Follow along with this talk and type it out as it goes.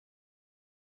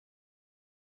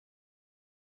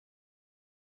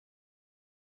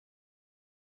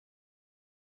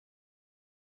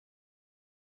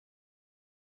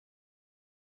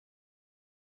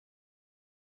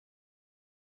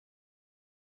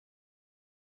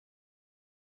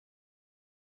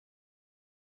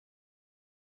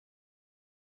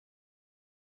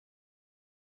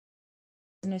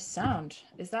no sound.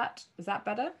 Is that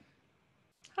better?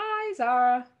 Hi,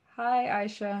 Zara. Hi,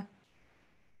 Aisha.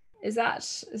 Is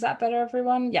that better,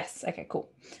 everyone? Yes. Okay,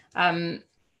 cool.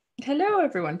 Hello,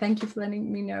 everyone. Thank you for letting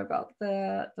me know about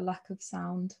the lack of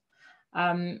sound.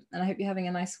 And I hope you're having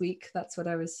a nice week. That's what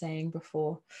I was saying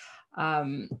before.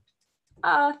 Thank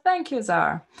you,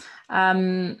 Zara.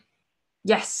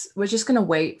 Yes, we're just gonna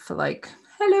wait for like,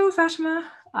 hello, Fatima.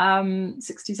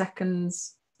 60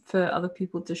 seconds for other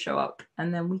people to show up,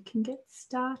 and then we can get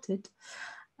started.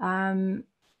 I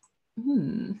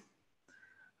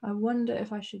wonder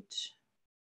if I should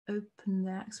open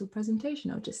the actual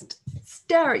presentation or just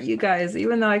stare at you guys,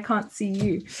 even though I can't see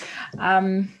you.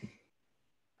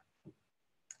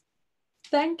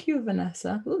 Thank you,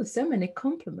 Vanessa. Oh, so many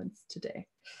compliments today.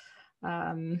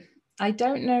 I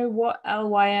don't know what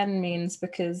LYN means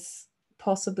because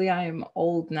possibly I am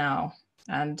old now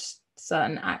and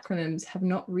certain acronyms have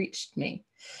not reached me.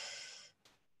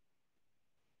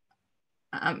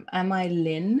 Am I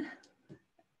Lynn?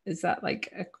 Is that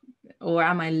like, or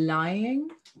am I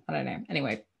lying? I don't know.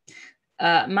 Anyway,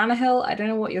 Manahill, I don't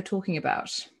know what you're talking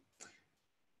about.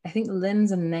 I think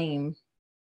Lynn's a name.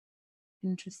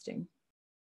 Interesting.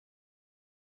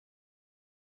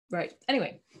 Right.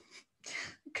 Anyway,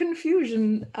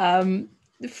 confusion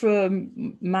for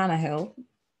Manahill,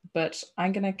 but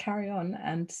I'm going to carry on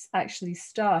and actually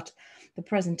start the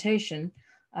presentation.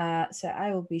 So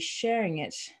I will be sharing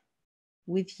it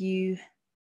with you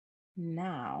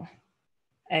now.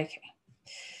 Okay.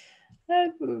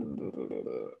 Oh,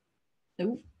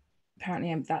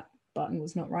 apparently that button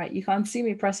was not right. You can't see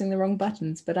me pressing the wrong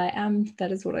buttons, but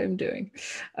that is what I'm doing.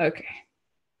 Okay,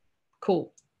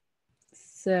 cool.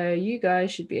 So you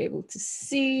guys should be able to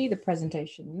see the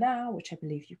presentation now, which I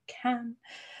believe you can.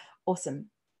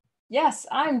 Awesome. Yes,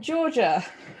 I'm Georgia.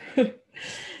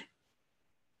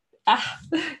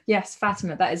 Yes,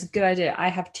 Fatima, that is a good idea. I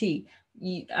have tea.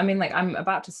 I mean, like, I'm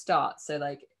about to start, so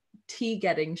like tea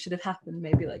getting should have happened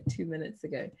maybe like 2 minutes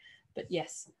ago. But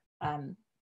yes,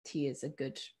 tea is a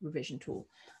good revision tool.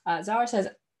 Zara says,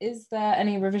 is there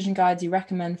any revision guides you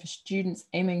recommend for students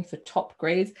aiming for top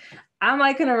grades? Am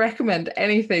I going to recommend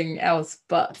anything else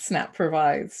but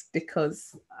SnapRevise?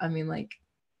 Because I mean, like,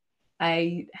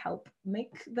 I help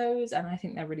make those and I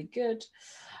think they're really good.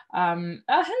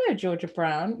 Hello, Georgia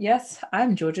Brown. Yes,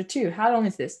 I'm Georgia too. How long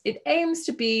is this? It aims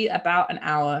to be about an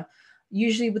hour.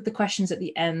 Usually with the questions at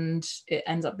the end, it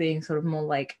ends up being sort of more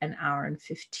like an hour and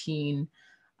 15.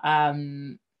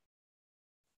 But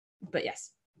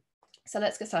yes, so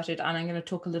let's get started. And I'm going to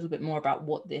talk a little bit more about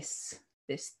what this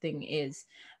thing is.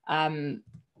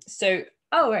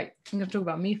 Oh, right, I'm going to talk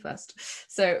about me first.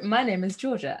 So my name is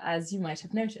Georgia, as you might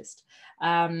have noticed.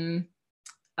 I'm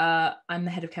the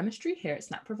head of chemistry here at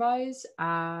SnapRevise.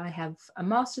 I have a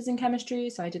master's in chemistry,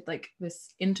 so I did like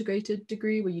this integrated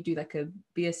degree where you do like a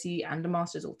BSc and a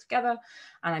master's all together.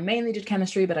 And I mainly did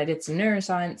chemistry, but I did some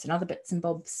neuroscience and other bits and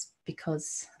bobs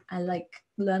because I like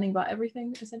learning about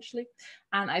everything, essentially.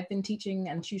 And I've been teaching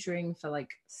and tutoring for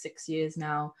like 6 years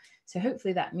now. So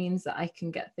hopefully that means that I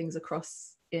can get things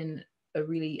across in a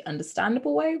really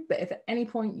understandable way. But if at any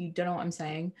point you don't know what I'm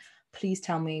saying, please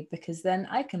tell me, because then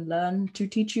I can learn to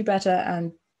teach you better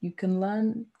and you can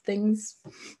learn things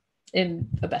in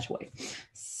a better way.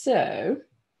 So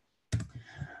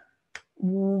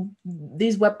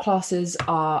these web classes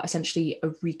are essentially a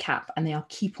recap and they are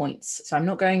key points. So I'm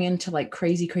not going into like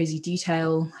crazy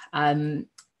detail. I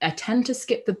tend to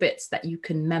skip the bits that you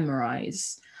can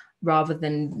memorize rather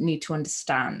than need to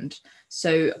understand.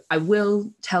 So I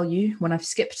will tell you when I've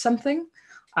skipped something.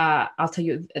 I'll tell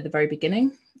you at the very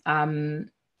beginning.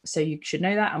 So you should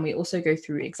know that. And we also go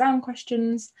through exam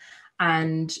questions.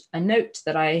 And a note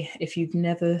that if you've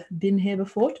never been here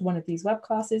before to one of these web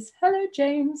classes, hello,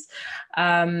 James.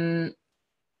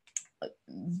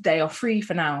 They are free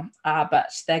for now,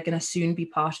 but they're going to soon be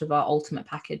part of our ultimate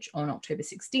package on October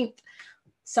 16th.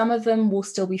 Some of them will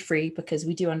still be free because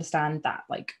we do understand that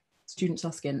like students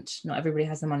are skint, not everybody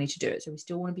has the money to do it. So we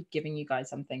still want to be giving you guys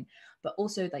something, but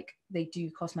also like they do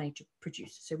cost money to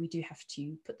produce. So we do have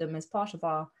to put them as part of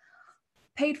our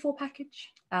paid for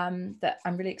package that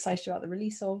I'm really excited about the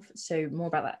release of. So more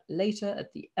about that later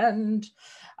at the end.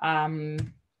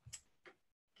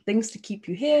 Things to keep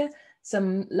you here.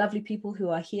 Some lovely people who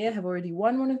are here have already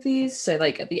won one of these. So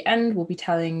like at the end, we'll be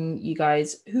telling you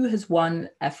guys who has won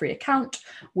a free account,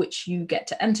 which you get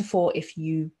to enter for if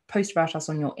you post about us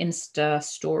on your Insta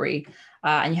story,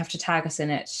 and you have to tag us in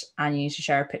it and you need to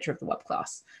share a picture of the web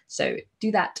class. So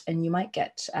do that and you might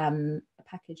get a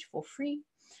package for free.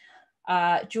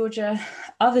 Georgia,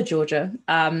 other Georgia,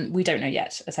 we don't know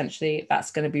yet. Essentially,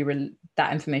 that's going to be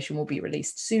that information will be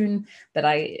released soon, but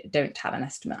I don't have an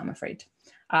estimate, I'm afraid.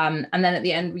 And then at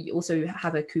the end, we also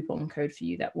have a coupon code for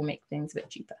you that will make things a bit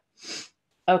cheaper.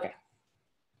 Okay.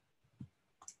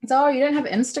 So you don't have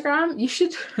Instagram? You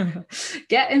should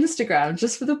get Instagram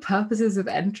just for the purposes of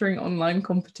entering online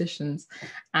competitions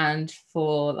and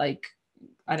for like,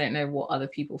 I don't know what other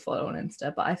people follow on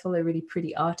Insta, but I follow really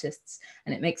pretty artists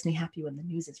and it makes me happy when the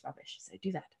news is rubbish. So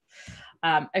do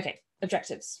that. Okay,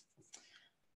 objectives.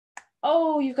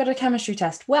 Oh, you've got a chemistry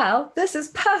test. Well, this is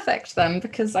perfect then,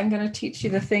 because I'm going to teach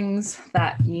you the things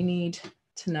that you need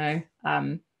to know.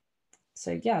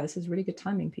 So yeah, this is really good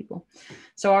timing, people.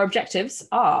 So our objectives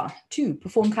are to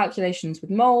perform calculations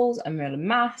with moles and molar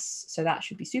mass. So that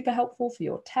should be super helpful for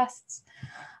your tests.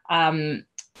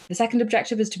 The second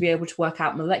objective is to be able to work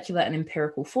out molecular and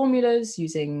empirical formulas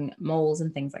using moles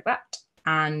and things like that.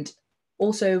 And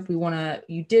also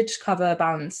you did cover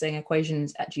balancing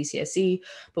equations at GCSE,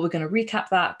 but we're going to recap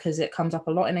that because it comes up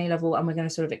a lot in A-level and we're going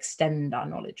to sort of extend our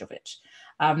knowledge of it.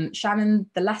 Shannon,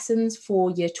 the lessons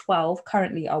for year 12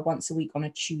 currently are once a week on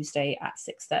a Tuesday at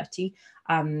 6:30.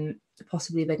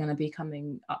 Possibly they're going to be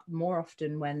coming up more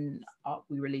often when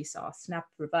we release our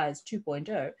SnapRevise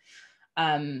 2.0.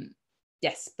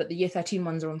 Yes, but the year 13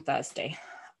 ones are on Thursday,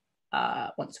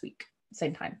 once a week,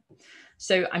 same time.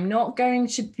 So I'm not going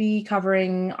to be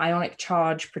covering ionic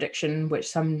charge prediction, which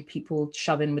some people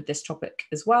shove in with this topic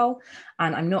as well.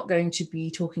 And I'm not going to be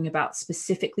talking about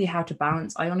specifically how to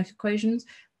balance ionic equations.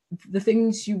 The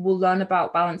things you will learn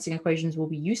about balancing equations will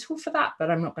be useful for that,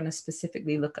 but I'm not going to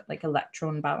specifically look at like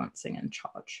electron balancing and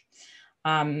charge.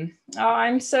 Oh,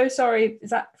 I'm so sorry.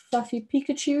 Is that fluffy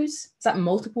Pikachus? Is that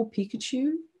multiple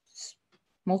Pikachus?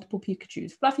 Multiple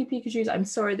Pikachus, fluffy Pikachus. I'm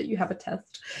sorry that you have a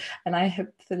test and I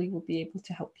hopefully will be able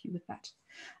to help you with that.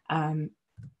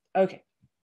 Okay,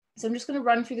 so I'm just going to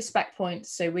run through the spec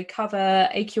points. So we cover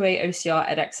AQA, OCR,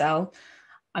 EdXL.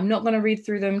 I'm not going to read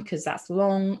through them because that's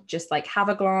long, just like have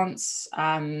a glance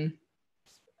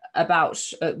about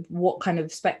what kind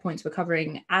of spec points we're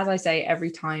covering. As I say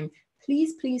every time,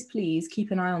 please, please, please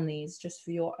keep an eye on these just for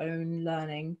your own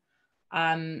learning.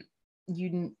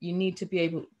 You need to be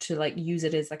able to like use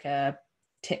it as like a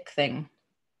tick thing,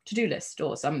 to-do list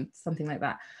or something like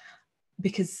that,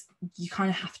 because you kind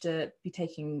of have to be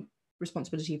taking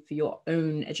responsibility for your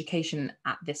own education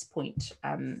at this point.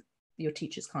 Your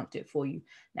teachers can't do it for you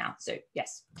now. So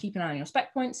yes, keep an eye on your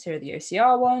spec points. Here are the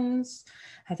OCR ones.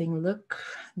 Having a look,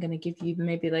 I'm going to give you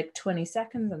maybe like 20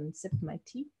 seconds and sip my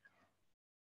tea.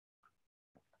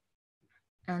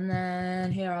 And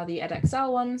then here are the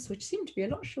EdXL ones, which seem to be a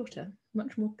lot shorter,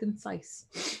 much more concise.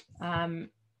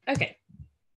 Okay,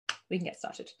 we can get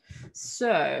started.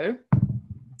 So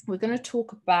we're going to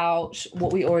talk about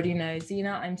what we already know.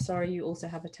 Zena, I'm sorry, you also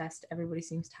have a test. Everybody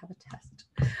seems to have a test.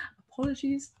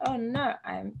 Apologies. Oh no,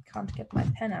 I can't get my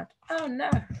pen out. Oh no.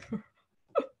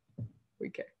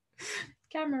 Okay,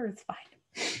 camera is fine.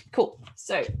 Cool.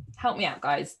 So help me out,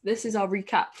 guys. This is our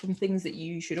recap from things that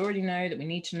you should already know that we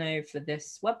need to know for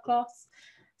this web class.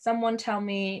 Someone tell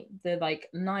me the like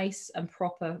nice and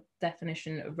proper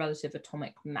definition of relative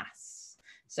atomic mass.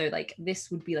 So like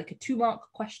this would be like a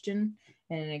 2-mark question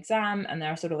in an exam, and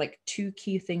there are sort of like 2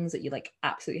 key things that you like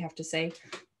absolutely have to say.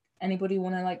 Anybody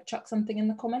want to like chuck something in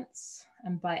the comments?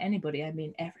 And by anybody, I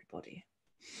mean everybody.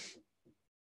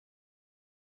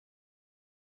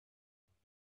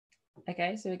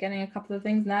 Okay, so we're getting a couple of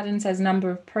things. Nadine says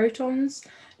number of protons.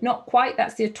 Not quite,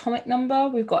 that's the atomic number.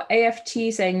 We've got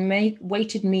AFT saying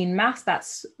weighted mean mass.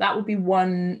 That would be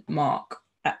 1 mark,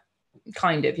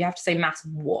 kind of. You have to say mass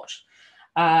of what?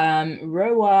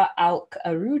 Roa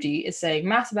Al-Arudi is saying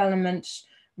mass of element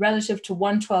relative to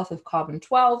 1/12 of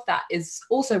carbon-12. That is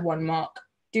also 1 mark.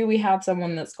 Do we have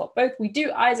someone that's got both? We do.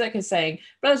 Isaac is saying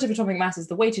relative atomic mass is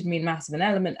the weighted mean mass of an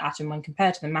element atom when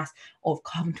compared to the mass of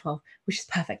carbon-12, which is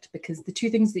perfect because the 2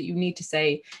 things that you need to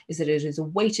say is that it is a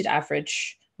weighted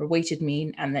average or weighted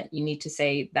mean, and that you need to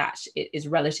say that it is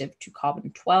relative to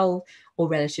carbon-12 or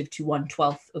relative to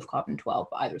 1/12 of carbon-12,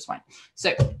 but either is fine.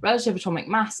 So relative atomic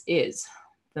mass is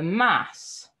the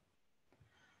mass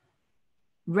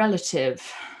relative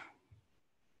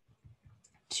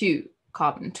to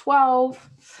carbon-12,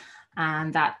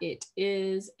 and that it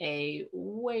is a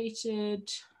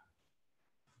weighted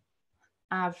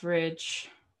average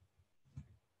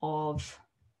of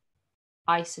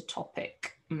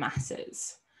isotopic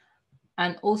masses.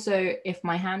 And also, if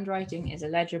my handwriting is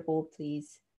illegible,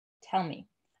 please tell me.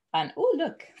 And oh,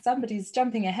 look, somebody's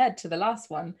jumping ahead to the last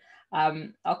one.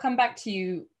 I'll come back to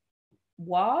you,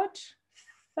 Ward.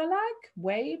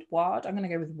 Wade, Ward. I'm going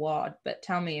to go with Ward, but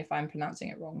tell me if I'm pronouncing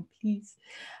it wrong, please.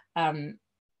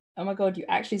 Oh my God, you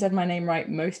actually said my name right.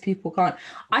 Most people can't.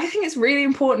 I think it's really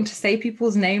important to say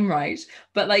people's name right,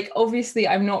 but like, obviously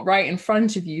I'm not right in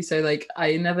front of you. So like,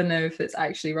 I never know if it's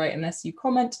actually right unless you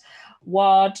comment.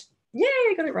 Ward, yay,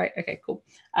 I got it right. Okay, cool.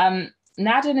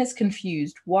 Nadine is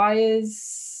confused. Why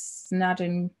is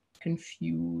Nadine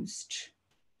confused?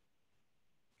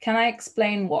 Can I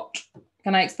explain what?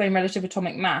 Can I explain relative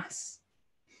atomic mass?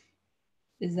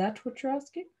 Is that what you're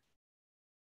asking?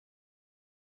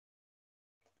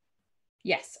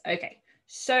 Yes, okay.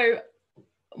 So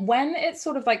when it's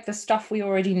sort of like the stuff we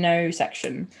already know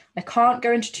section, I can't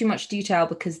go into too much detail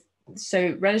because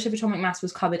so relative atomic mass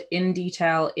was covered in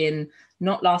detail in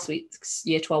not last week's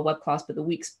year 12 web class, but the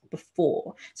weeks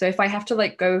before. So if I have to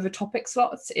like go over topic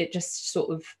slots, it just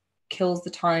sort of kills the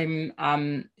time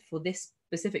for this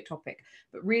specific topic.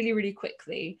 But really, really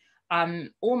quickly,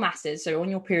 all masses, so on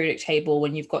your periodic table,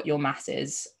 when you've got your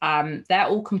masses, they're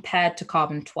all compared to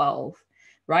carbon-12,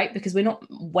 right? Because we're not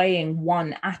weighing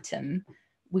one atom.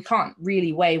 We can't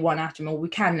really weigh one atom, or we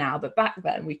can now, but back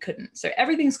then we couldn't. So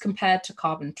everything's compared to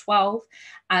carbon-12.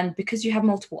 And because you have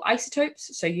multiple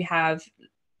isotopes, so you have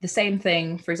the same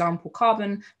thing, for example,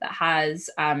 carbon that has,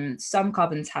 some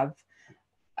carbons have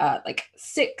like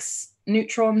 6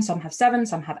 neutrons, some have 7,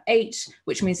 some have 8,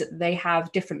 which means that they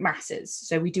have different masses.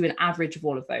 So we do an average of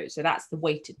all of those. So that's the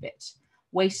weighted bit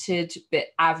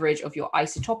average of your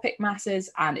isotopic masses,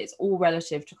 and it's all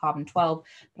relative to carbon-12,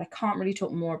 but I can't really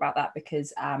talk more about that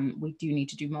because we do need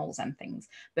to do moles and things.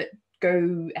 But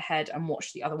go ahead and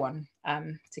watch the other one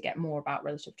to get more about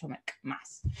relative atomic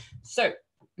mass. So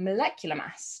molecular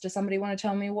mass, does somebody want to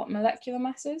tell me what molecular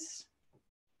mass is?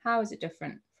 How is it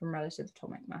different from relative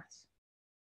atomic mass?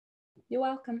 You're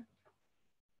welcome.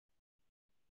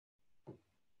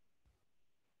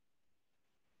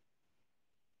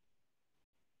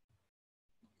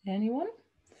 Anyone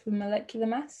for molecular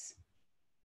mass?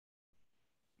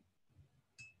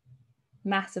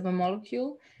 Mass of a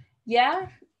molecule? Yeah,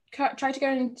 try to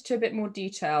go into a bit more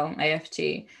detail,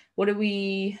 AFT. What do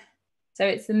we, so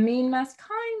it's the mean mass,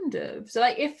 kind of. So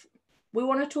like if we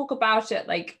want to talk about it,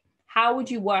 like how would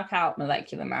you work out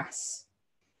molecular mass?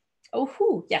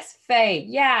 Oh, yes, Faye,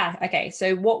 yeah. Okay,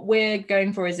 so what we're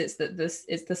going for is it's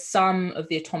the sum of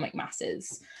the atomic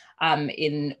masses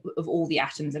of all the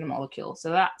atoms in a molecule.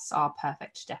 So that's our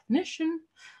perfect definition.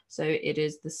 So it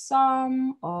is the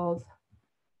sum of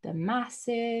the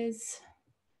masses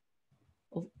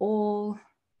of all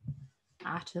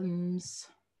atoms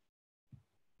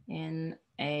in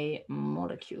a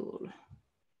molecule.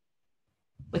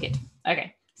 Wicked.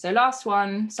 Okay, so last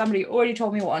one. Somebody already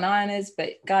told me what an ion is,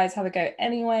 but guys, have a go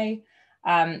anyway.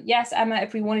 Yes, Emma,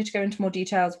 if we wanted to go into more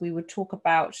details, we would talk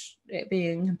about it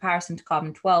being in comparison to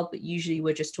carbon-12, but usually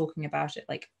we're just talking about it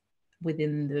like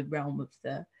within the realm of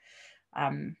the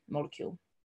molecule.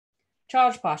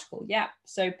 Charged particle, yeah.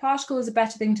 So particle is a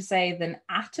better thing to say than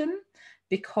atom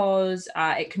because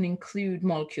it can include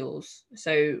molecules.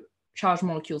 So charged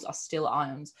molecules are still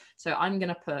ions. So I'm going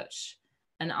to put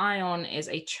an ion is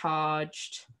a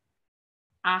charged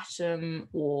atom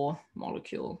or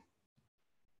molecule.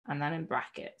 And then in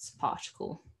brackets,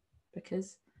 particle,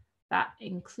 because that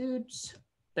includes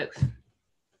both.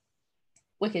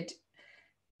 Wicked.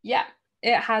 Yeah,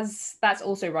 it has, that's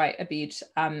also right, Abid.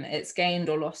 It's gained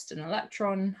or lost an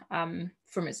electron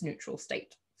from its neutral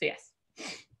state. So yes,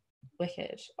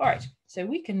 wicked. All right, so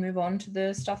we can move on to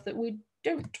the stuff that we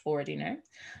don't already know,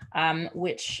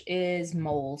 which is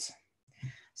moles.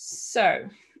 So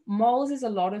moles is a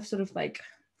lot of sort of like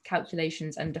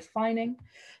calculations and defining.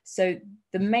 So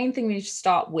the main thing we need to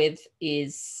start with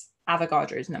is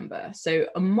Avogadro's number. So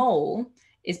a mole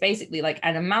is basically like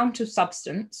an amount of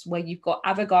substance where you've got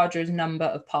Avogadro's number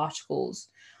of particles.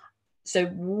 So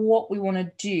what we want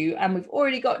to do, and we've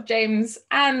already got James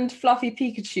and Fluffy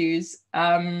Pikachu's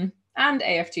and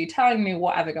AF2 telling me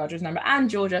what Avogadro's number, and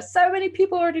Georgia, so many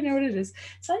people already know what it is.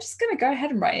 So I'm just going to go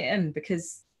ahead and write it in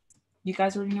because you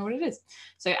guys already know what it is.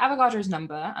 So Avogadro's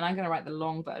number, and I'm going to write the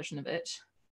long version of it.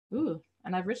 Ooh,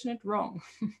 and I've written it wrong.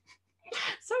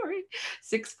 Sorry,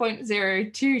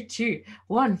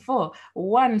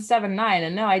 6.02214,179.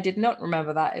 And no, I did not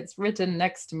remember that. It's written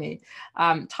next to me.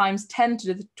 Times 10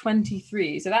 to the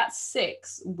 23. So that's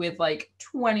 6 with like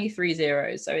 23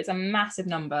 zeros. So it's a massive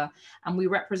number. And we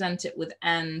represent it with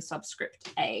N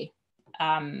subscript A.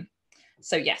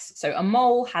 So yes, so a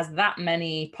mole has that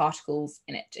many particles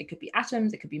in it. It could be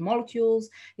atoms, it could be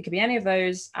molecules, it could be any of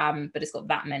those, but it's got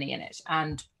that many in it.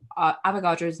 And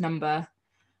Avogadro's number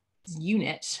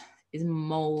unit is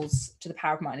moles to the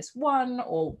power of -1,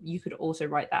 or you could also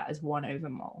write that as 1 over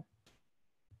mole.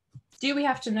 Do we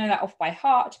have to know that off by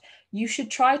heart? You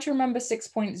should try to remember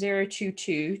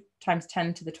 6.022 times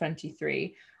 10 to the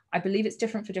 23. I believe it's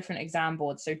different for different exam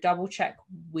boards, so double check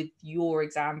with your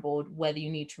exam board whether you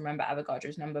need to remember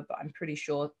Avogadro's number, but I'm pretty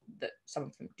sure that some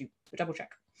of them do, but double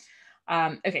check.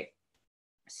 Okay,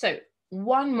 so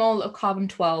 1 mole of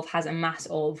carbon-12 has a mass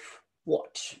of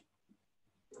what?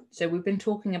 So we've been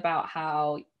talking about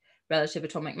how relative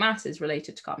atomic mass is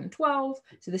related to carbon-12.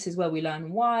 So this is where we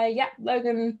learn why. Yeah,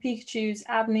 Logan, Pikachu's,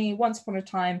 Abney, once upon a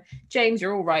time. James,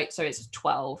 you're all right. So it's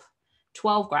 12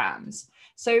 grams.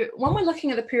 So when we're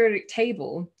looking at the periodic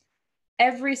table,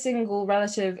 every single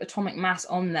relative atomic mass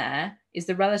on there is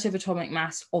the relative atomic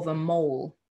mass of a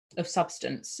mole of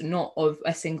substance, not of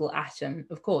a single atom,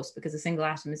 of course, because a single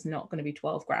atom is not going to be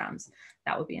 12 grams.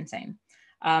 That would be insane.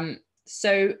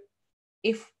 So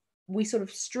if we sort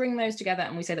of string those together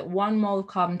and we say that 1 mole of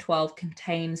carbon-12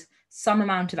 contains some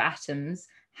amount of atoms,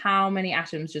 how many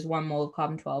atoms does 1 mole of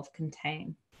carbon-12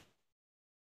 contain?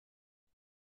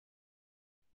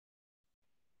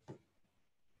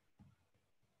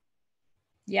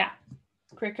 Yeah,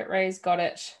 Cricket Ray's got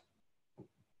it.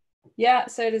 Yeah,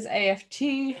 so does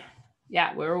AFT.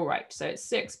 Yeah, we're all right. So it's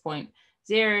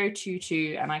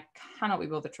 6.022, and I cannot be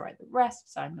bothered to write the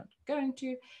rest, so I'm not going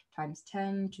to, times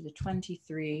 10 to the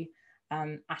 23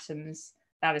 atoms.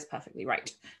 That is perfectly right.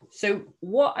 So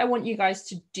what I want you guys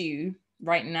to do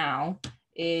right now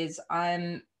is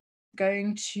I'm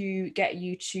going to get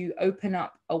you to open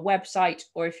up a website,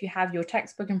 or if you have your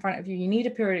textbook in front of you, you need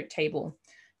a periodic table.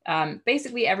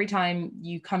 Basically, every time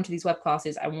you come to these web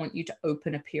classes, I want you to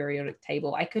open a periodic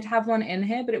table. I could have one in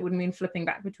here, but it would mean flipping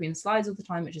back between slides all the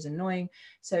time, which is annoying.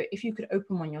 So if you could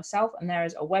open one yourself, and there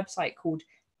is a website called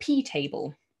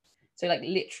ptable. So like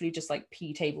literally just like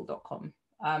ptable.com.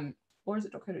 Or is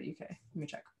it .co.uk? Let me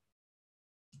check.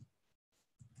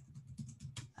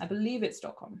 I believe it's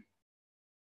 .com.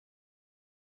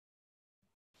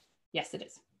 Yes, it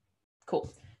is.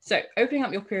 Cool. So opening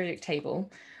up your periodic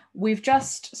table, we've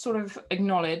just sort of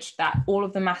acknowledged that all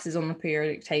of the masses on the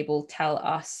periodic table tell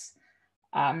us,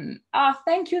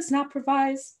 thank you,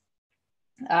 SnapRevise,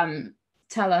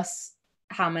 tell us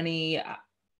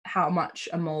how much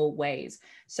a mole weighs.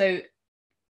 So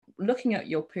looking at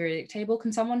your periodic table,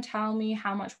 can someone tell me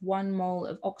how much 1 mole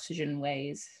of oxygen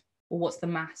weighs, or what's the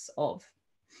mass of?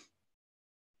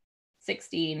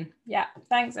 16. Yeah,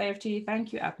 thanks, AFT.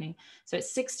 Thank you, Abney. So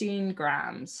it's 16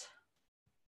 grams.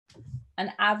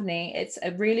 And Abney, it's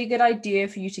a really good idea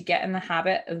for you to get in the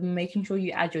habit of making sure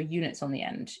you add your units on the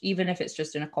end, even if it's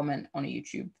just in a comment on a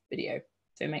YouTube video.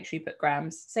 So make sure you put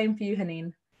grams. Same for you,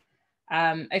 Haneen.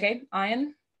 Okay,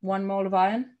 iron, 1 mole of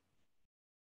iron.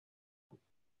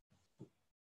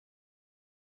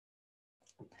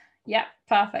 Yeah,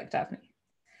 perfect, Abney.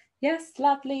 Yes,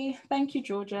 lovely. Thank you,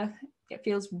 Georgia. It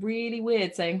feels really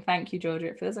weird saying thank you, Georgia.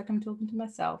 It feels like I'm talking to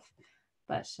myself,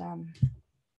 but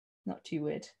not too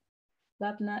weird.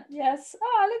 Labnut, yes.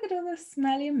 Oh, look at all the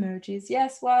smelly emojis.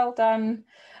 Yes, well done,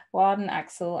 Warden,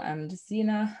 Axel, and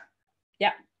Zena.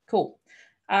 Yeah, cool.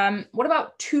 What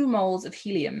about 2 moles of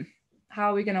helium?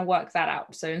 How are we going to work that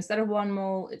out? So instead of 1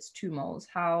 mole, it's 2 moles.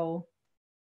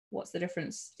 What's the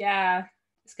difference? Yeah,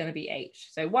 it's going to be 8.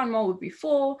 So 1 mole would be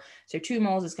 4. So 2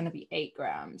 moles is going to be 8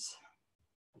 grams.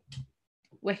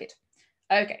 Wicked.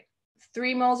 Okay,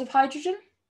 3 moles of hydrogen.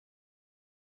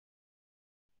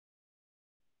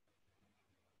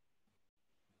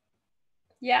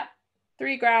 Yeah,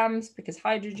 3 grams because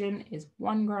hydrogen is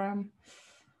 1 gram.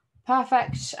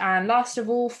 Perfect. And last of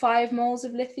all, 5 moles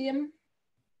of lithium.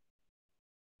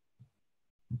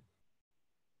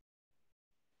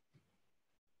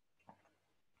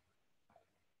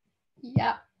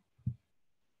 Yeah,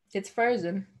 it's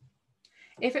frozen.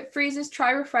 If it freezes,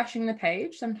 try refreshing the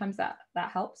page. Sometimes that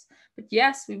helps. But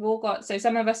yes, we've all got, so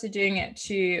some of us are doing it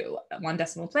to 1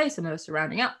 decimal place, some of us are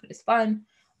rounding up, but it's fine.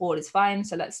 All is fine.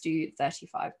 So let's do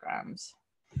 35 grams.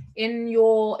 In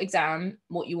your exam,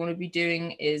 what you want to be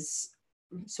doing is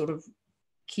sort of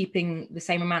keeping the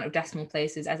same amount of decimal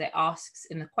places as it asks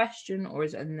in the question or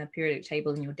as in the periodic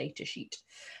table in your data sheet.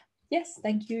 Yes,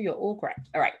 thank you. You're all correct.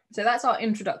 All right. So that's our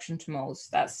introduction to moles.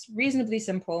 That's reasonably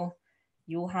simple.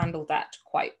 You'll handle that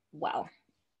quite well.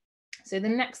 So the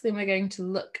next thing we're going to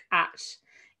look at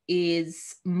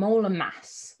is molar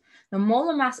mass. Now,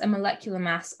 molar mass and molecular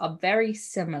mass are very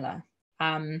similar,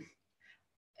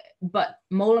 but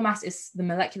molar mass is the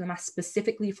molecular mass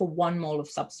specifically for 1 mole of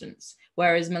substance,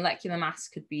 whereas molecular mass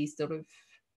could be sort of,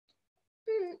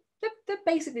 they're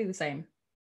basically the same.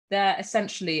 they're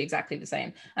essentially exactly the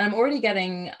same. And I'm already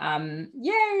getting,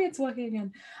 yay, it's working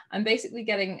again. I'm basically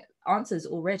getting answers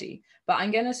already, but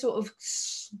I'm going to sort of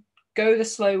go the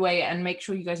slow way and make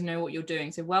sure you guys know what you're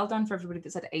doing. So well done for everybody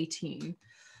that's at 18.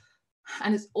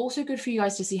 And it's also good for you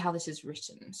guys to see how this is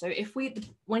written. So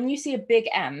when you see a big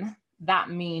M,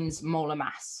 that means molar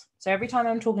mass. So every time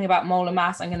I'm talking about molar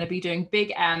mass, I'm going to be doing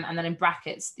big M and then in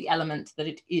brackets, the element that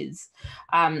it is.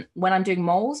 When I'm doing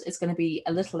moles, it's going to be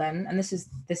a little m. And this is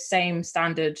the same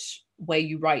standard way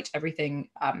you write everything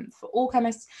for all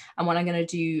chemists. And when I'm going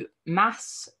to do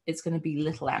mass, it's going to be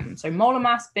little m. So molar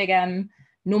mass, big M,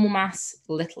 normal mass,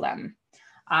 little m.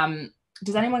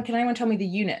 Can anyone tell me the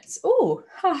units? Oh,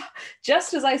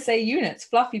 just as I say units,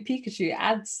 Fluffy Pikachu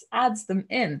adds them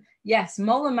in. Yes,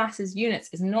 molar mass's units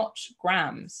is not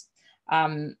grams.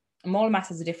 Molar mass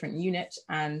has a different unit,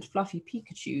 and Fluffy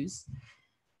Pikachu's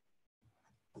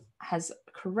has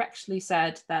correctly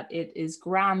said that it is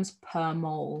grams per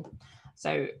mole.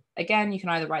 So again, you can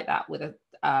either write that with a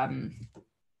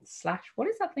slash. What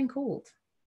is that thing called?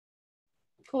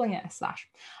 Calling it a slash.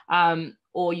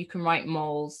 Or you can write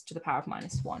moles to the power of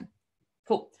 -1.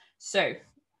 Cool. So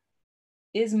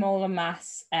is molar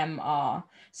mass MR?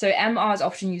 So MR is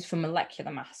often used for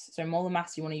molecular mass. So molar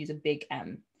mass, you want to use a big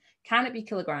M. Can it be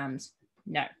kilograms?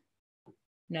 No.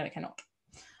 No, it cannot.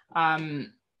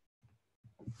 And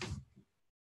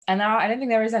I don't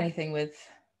think there is anything with,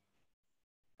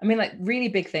 I mean, like really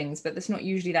big things, but that's not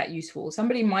usually that useful.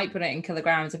 Somebody might put it in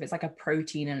kilograms if it's like a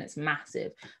protein and it's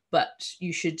massive, but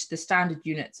the standard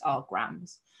units are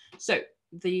grams. So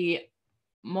the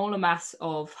molar mass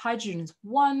of hydrogen is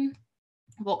 1,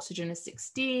 of oxygen is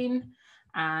 16,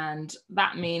 and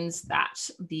that means that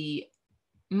the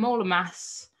molar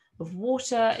mass of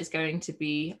water is going to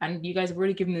be, and you guys have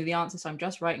already given me the answer, so I'm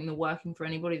just writing the working for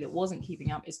anybody that wasn't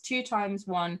keeping up, is 2 times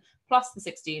 1 plus the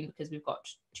 16, because we've got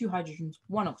 2 hydrogens,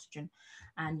 1 oxygen.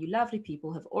 And you lovely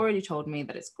people have already told me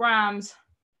that it's grams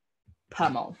per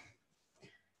mole.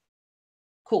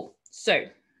 Cool. So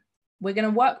we're going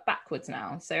to work backwards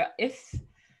now. So if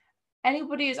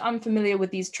anybody is unfamiliar with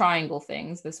these triangle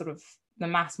things, the sort of the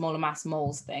mass, molar mass,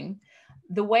 moles thing,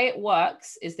 the way it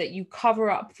works is that you cover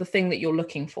up the thing that you're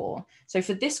looking for. So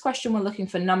for this question, we're looking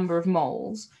for number of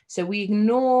moles. So we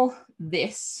ignore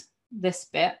this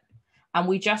bit, and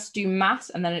we just do mass,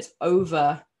 and then it's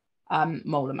over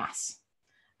molar mass.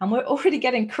 And we're already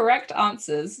getting correct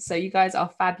answers. So you guys are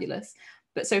fabulous.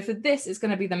 But so for this, it's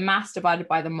going to be the mass divided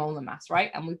by the molar mass,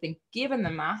 right? And we've been given the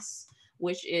mass,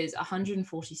 which is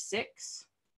 146.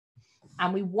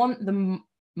 And we want the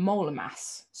molar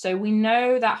mass. So we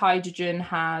know that hydrogen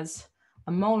has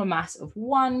a molar mass of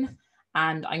 1.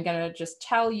 And I'm going to just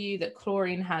tell you that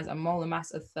chlorine has a molar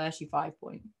mass of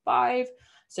 35.5.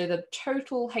 So the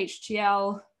total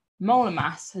HCl molar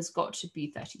mass has got to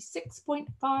be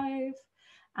 36.5.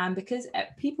 And because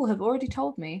people have already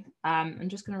told me, I'm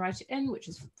just going to write it in, which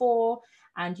is 4.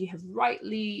 And you have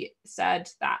rightly said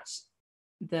that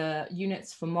the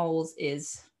units for moles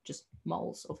is just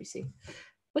moles, obviously.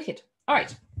 Wicked. All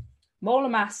right. Molar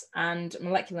mass and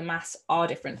molecular mass are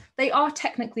different. They are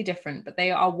technically different, but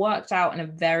they are worked out in a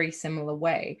very similar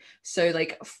way. So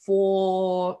like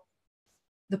for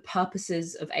the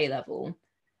purposes of A-level,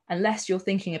 unless you're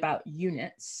thinking about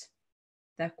units,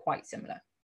 they're quite similar.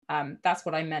 That's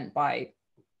what I meant by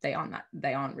they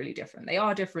aren't really different. They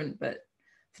are different, but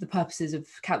for the purposes of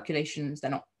calculations,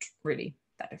 they're not really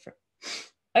that different.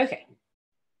 Okay,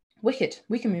 wicked.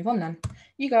 We can move on then.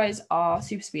 You guys are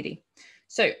super speedy.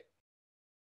 So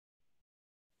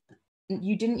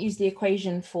you didn't use the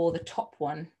equation for the top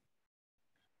one.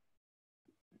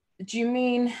 Do you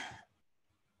mean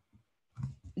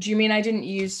I didn't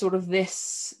use sort of the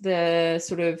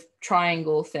sort of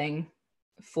triangle thing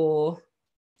for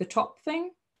the top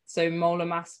thing? So molar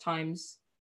mass times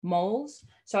moles.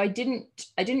 So I didn't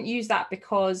use that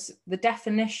because the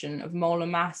definition of molar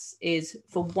mass is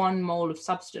for 1 mole of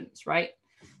substance, right?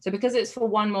 So because it's for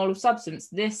 1 mole of substance,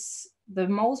 the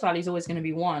moles value is always going to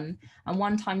be 1, and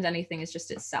 1 times anything is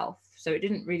just itself. So it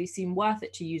didn't really seem worth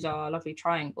it to use our lovely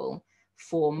triangle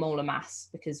for molar mass,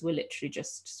 because we're literally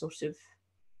just sort of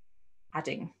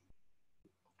adding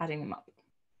them up.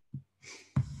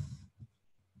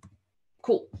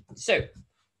 Cool. So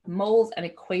moles and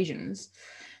equations.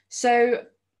 So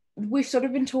we've sort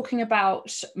of been talking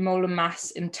about molar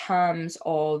mass in terms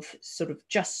of sort of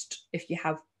just if you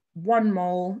have 1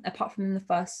 mole, apart from in the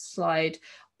first slide.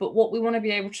 But what we want to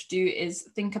be able to do is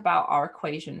think about our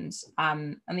equations.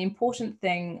 And the important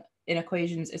thing in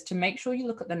equations is to make sure you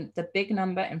look at the big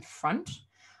number in front.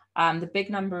 The big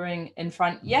numbering in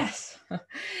front, yes.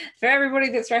 For everybody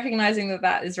that's recognizing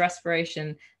that is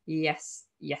respiration, yes.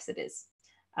 yes, it is.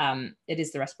 It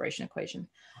is the respiration equation.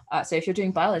 So if you're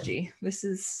doing biology, this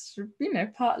is,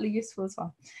 partly useful as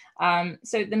well.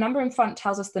 So the number in front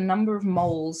tells us the number of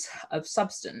moles of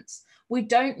substance. We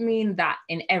don't mean that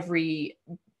in every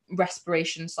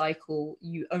respiration cycle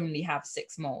you only have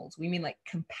 6 moles. We mean like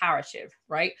comparative,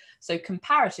 right? So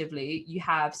comparatively, you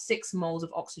have 6 moles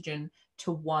of oxygen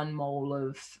to 1 mole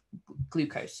of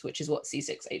glucose, which is what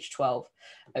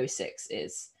C6H12O6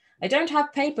 is. I don't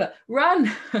have paper.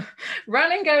 Run,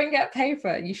 run and go and get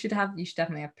paper. You should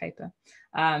definitely have paper.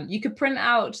 You could print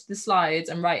out the slides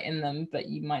and write in them, but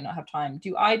you might not have time.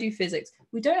 Do I do physics?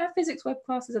 We don't have physics web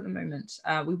classes at the moment.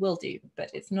 We will do,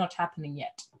 but it's not happening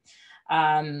yet.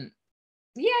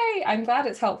 Yay, I'm glad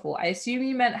it's helpful. I assume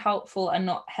you meant helpful and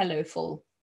not helloful,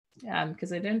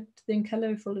 because I don't think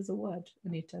helloful is a word,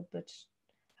 Anita, but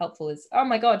helpful is. Oh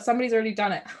my God, somebody's already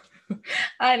done it.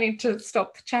 I need to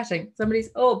stop chatting. But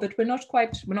we're not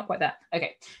quite there.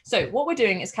 Okay, so what we're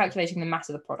doing is calculating the mass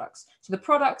of the products. So the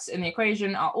products in the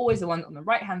equation are always the ones on the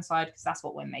right-hand side because that's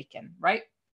what we're making, right?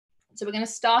 So we're going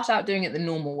to start out doing it the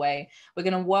normal way. We're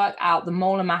going to work out the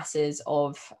molar masses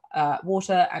of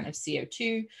water and of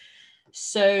CO2.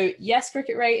 So yes,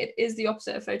 Cricket Ray, it is the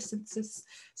opposite of photosynthesis.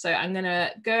 So I'm going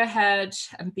to go ahead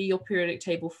and be your periodic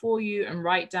table for you and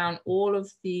write down all of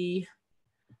the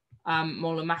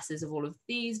molar masses of all of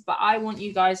these, but I want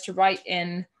you guys to write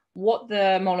in what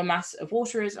the molar mass of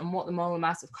water is and what the molar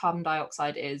mass of carbon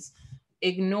dioxide is,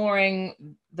 ignoring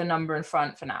the number in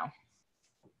front for now.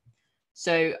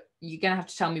 So you're going to have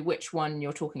to tell me which one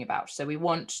you're talking about. So we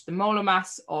want the molar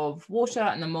mass of water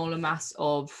and the molar mass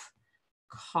of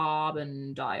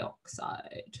carbon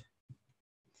dioxide.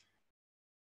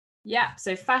 Yeah,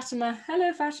 so Fatima,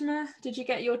 hello Fatima, did you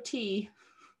get your tea?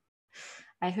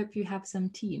 I hope you have some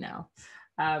tea now.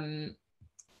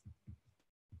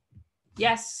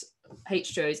 Yes,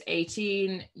 H2O is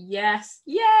 18. Yes,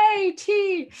 yay,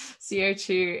 tea.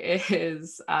 CO2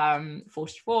 is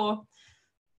 44.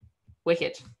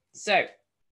 Wicked. So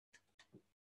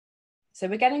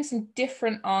we're getting some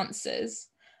different answers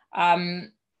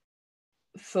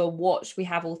for what we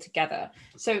have all together.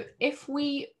 So if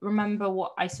we remember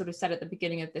what I sort of said at the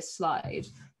beginning of this slide,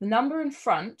 the number in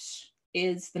front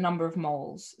is the number of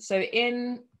moles. So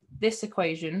in this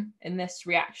equation, in this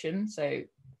reaction, so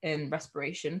in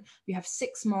respiration, you have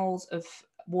 6 moles of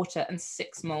water and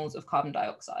 6 moles of carbon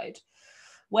dioxide.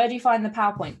 Where do you find the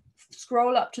PowerPoint?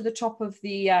 Scroll up to the top of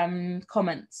the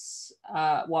comments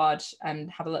ward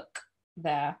and have a look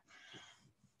there.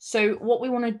 So what we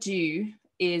want to do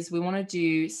is we want to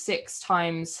do 6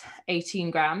 times 18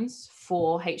 grams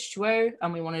for H2O,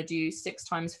 and we want to do 6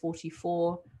 times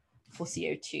 44 for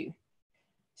CO2.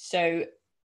 So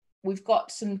we've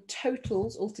got some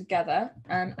totals all together,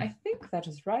 and I think that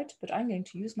is right, but I'm going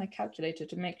to use my calculator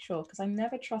to make sure because I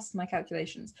never trust my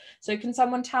calculations. So can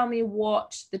someone tell me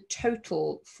what the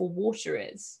total for water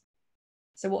is?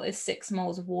 So what is 6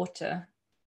 moles of water?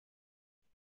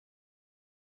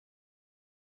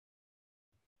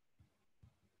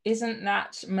 Isn't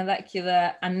that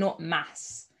molecular and not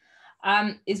mass?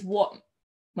 Is what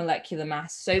molecular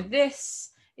mass? So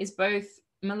this is both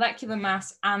molecular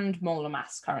mass and molar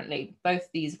mass currently, both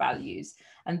these values.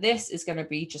 And this is going to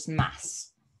be just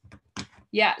mass.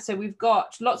 Yeah, so we've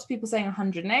got lots of people saying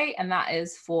 108, and that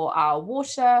is for our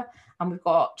water. And we've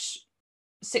got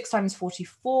 6 times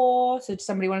 44. So does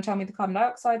somebody want to tell me the carbon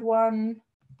dioxide one?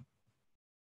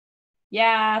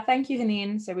 Yeah, thank you,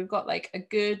 Haneen. So we've got like a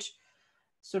good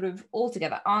sort of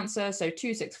altogether answer. So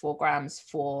 264 grams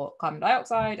for carbon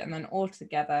dioxide, and then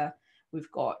altogether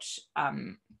we've got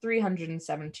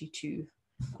 372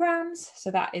 grams.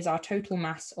 So that is our total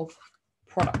mass of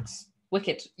products.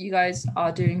 Wicked. You guys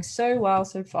are doing so well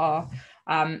so far.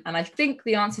 And I think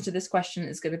the answer to this question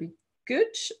is going to be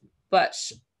good, but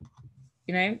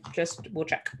just we'll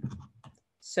check.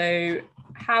 So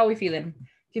how are we feeling?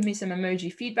 Give me some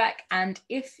emoji feedback. And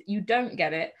if you don't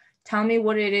get it, tell me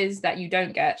what it is that you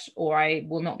don't get, or I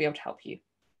will not be able to help you.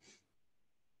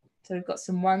 So we've got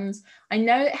some ones. I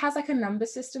know it has like a number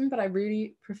system, but I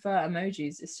really prefer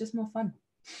emojis. It's just more fun.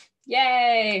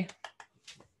 Yay.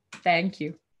 Thank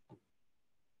you.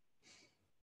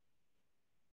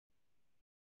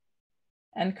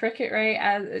 And Cricket Ray,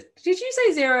 did you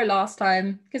say 0 last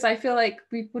time? Because I feel like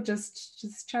people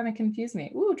just trying to confuse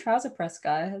me. Ooh, trouser press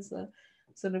guy has a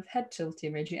sort of head tilty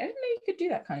emoji. I didn't know you could do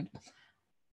that kind.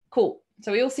 Cool.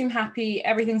 So we all seem happy.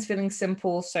 Everything's feeling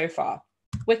simple so far.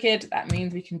 Wicked. That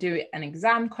means we can do an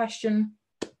exam question.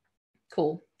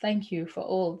 Cool. Thank you for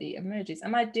all the emojis.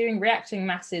 Am I doing reacting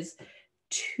masses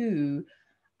too?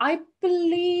 I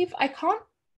believe I can't.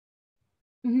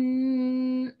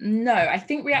 No, I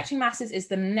think reacting masses is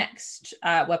the next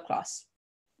web class.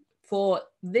 For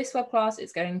this web class,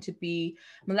 it's going to be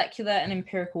molecular and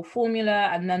empirical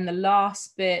formula. And then the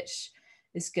last bit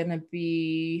is going to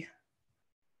be,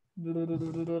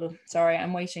 sorry,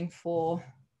 I'm going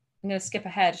to skip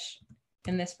ahead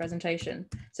in this presentation.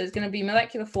 So it's going to be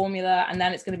molecular formula, and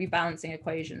then it's going to be balancing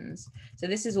equations. So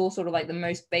this is all sort of like the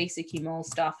most basic mole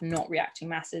stuff, not reacting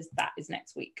masses. That is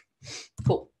next week.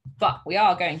 Cool. But we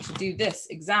are going to do this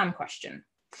exam question.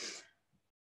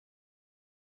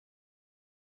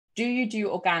 Do you do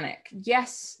organic?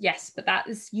 Yes, but that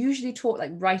is usually taught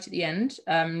like right at the end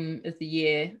of the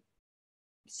year.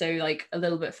 So like a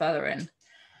little bit further in.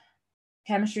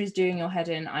 Chemistry is doing your head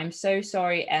in. I'm so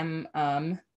sorry,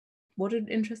 what an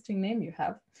interesting name you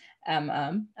have.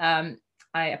 I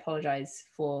apologize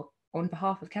on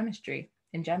behalf of chemistry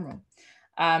in general.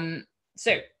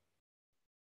 So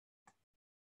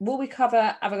will we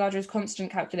cover Avogadro's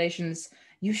constant calculations?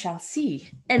 You shall see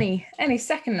any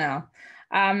second now.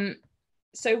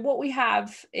 So what we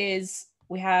have is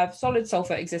we have solid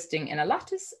sulfur existing in a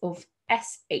lattice of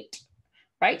S8,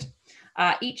 right?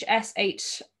 Each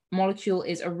S8 molecule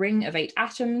is a ring of 8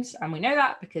 atoms, and we know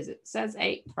that because it says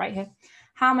 8 right here.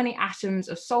 How many atoms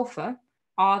of sulfur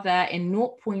are there in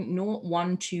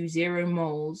 0.0120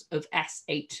 moles of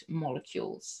S8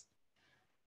 molecules?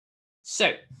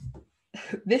 So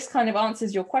this kind of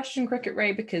answers your question, Cricket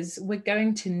Ray, because we're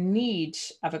going to need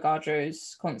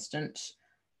Avogadro's constant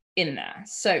in there.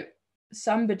 So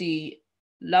somebody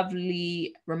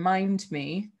lovely remind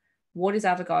me, what is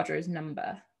Avogadro's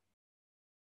number?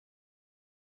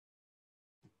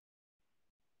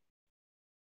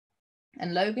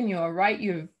 And Logan, you are right.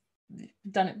 You've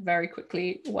done it very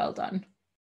quickly. Well done.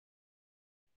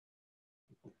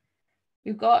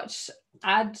 We've got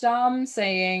Adam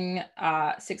saying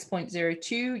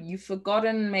 6.02. You've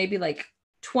forgotten maybe like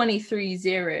 23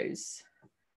 zeros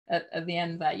at the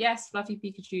end there. Yes, Fluffy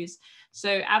Pikachu's.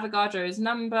 So Avogadro's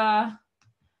number,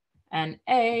 and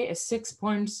A is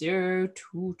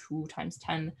 6.022 times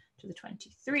 10 to the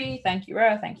 23. Thank you,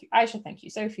 Ra. Thank you, Aisha. Thank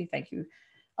you, Sophie. Thank you,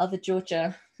 other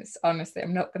Georgia. Honestly,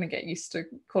 I'm not going to get used to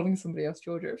calling somebody else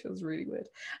Georgia. It feels really weird.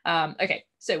 Okay,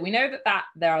 so we know that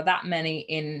there are that many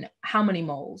in how many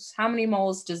moles? How many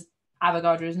moles does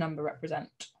Avogadro's number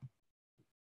represent?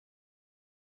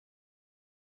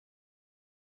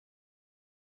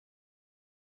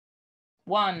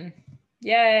 One.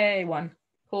 Yay, 1.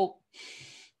 Cool.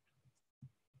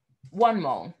 1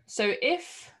 mole. So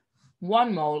if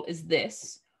 1 mole is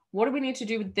this, what do we need to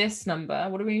do with this number?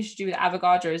 What do we need to do with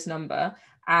Avogadro's number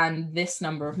and this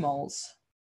number of moles?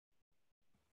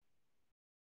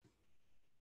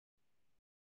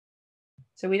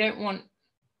 So we don't want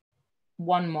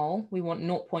 1 mole, we want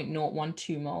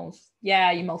 0.012 moles.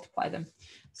 Yeah, you multiply them.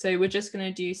 So we're just going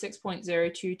to do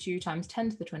 6.022 times 10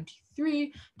 to the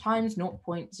 23 times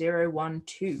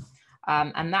 0.012.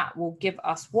 And that will give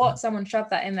us what? Someone shove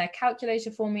that in their calculator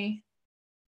for me.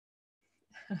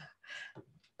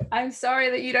 I'm sorry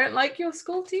that you don't like your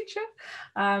school teacher,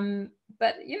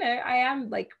 but you know, I am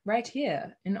like right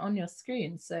here on your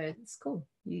screen, so it's cool.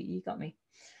 You got me.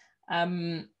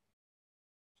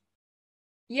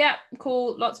 Yeah,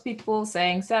 cool. Lots of people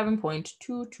saying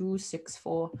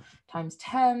 7.2264 times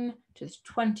 10 to the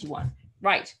 21.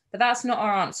 Right, but that's not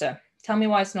our answer. Tell me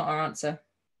why it's not our answer.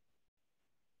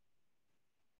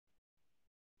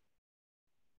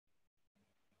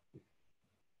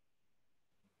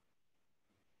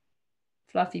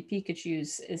 Fluffy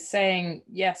Pikachu's is saying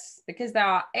yes, because there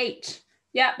are 8.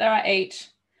 Yeah, there are 8.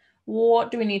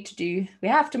 What do we need to do? We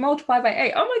have to multiply by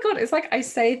 8. Oh my God, it's like I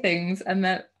say things and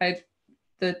then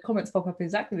the comments pop up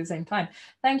exactly the same time.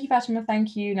 Thank you, Fatima.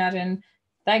 Thank you, Nadine.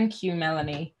 Thank you,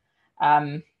 Melanie.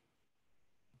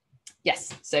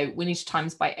 Yes, so we need to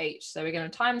times by 8. So we're going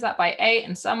to times that by 8,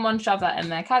 and someone shove that in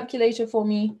their calculator for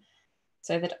me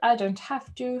so that I don't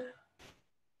have to.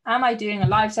 Am I doing a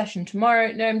live session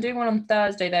tomorrow? No, I'm doing one on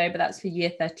Thursday though, but that's for year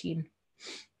 13.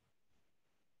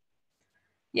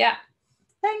 Yeah,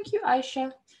 thank you,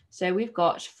 Aisha. So we've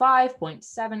got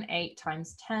 5.78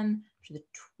 times 10 to the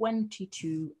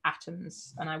 22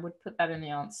 atoms. And I would put that in the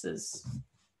answers.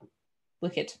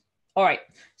 Wicked. All right,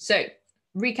 so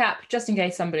recap, just in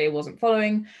case somebody wasn't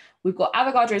following. We've got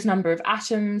Avogadro's number of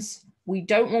atoms. We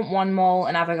don't want 1 mole,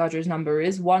 and Avogadro's number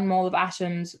is 1 mole of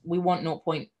atoms. We want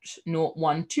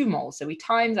 0.012 moles. So we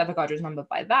times Avogadro's number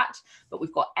by that, but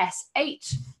we've got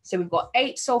S8. So we've got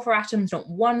 8 sulfur atoms, not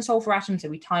 1 sulfur atom. So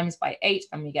we times by 8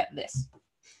 and we get this.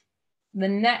 The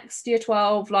next year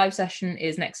 12 live session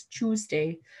is next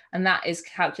Tuesday, and that is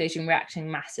calculating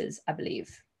reacting masses, I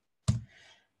believe.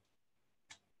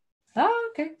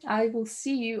 Oh, okay. I will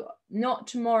see you not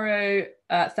tomorrow,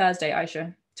 Thursday,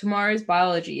 Aisha. Tomorrow's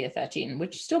biology year 13,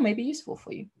 which still may be useful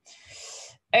for you.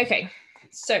 Okay,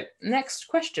 so next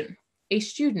question. A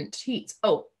student heats,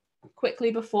 oh,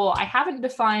 quickly before, I haven't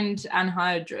defined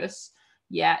anhydrous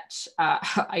yet.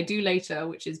 I do later,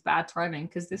 which is bad timing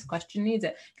because this question needs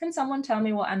it. Can someone tell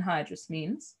me what anhydrous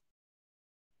means?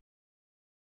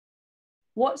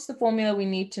 What's the formula we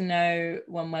need to know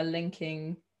when we're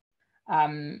linking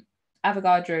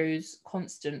Avogadro's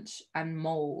constant and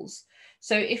moles?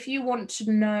 So if you want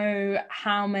to know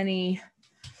how many,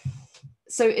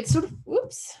 so it's sort of,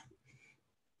 whoops.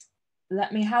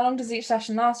 How long does each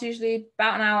session last? Usually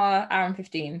about an hour, hour and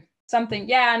 15, something.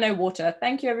 Yeah, no water.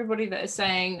 Thank you everybody that is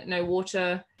saying no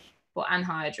water for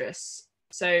anhydrous.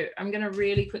 So I'm going to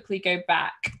really quickly go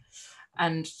back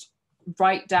and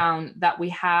write down that we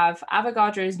have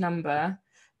Avogadro's number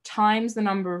times the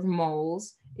number of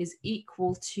moles is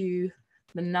equal to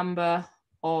the number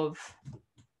of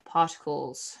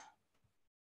particles.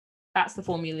 That's the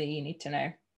formula you need to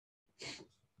know.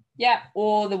 Yeah,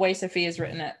 or the way Sophia's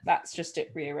written it. That's just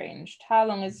it rearranged. How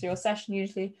long is your session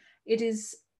usually? It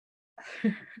is,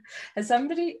 has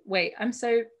somebody, wait,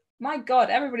 my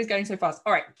God, everybody's going so fast.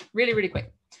 All right, really, really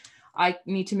quick. I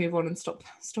need to move on and stop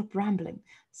rambling.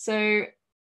 So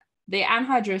the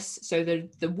anhydrous, so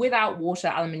the without water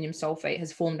aluminium sulfate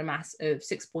has formed a mass of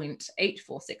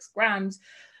 6.846 grams.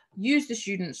 Use the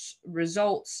student's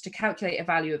results to calculate a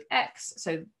value of X.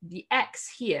 So the X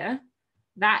here,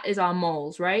 that is our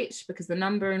moles, right? Because the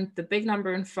big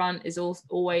number in front is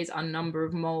always our number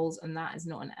of moles, and that is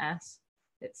not an S.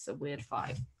 It's a weird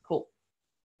 5. Cool.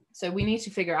 So we need to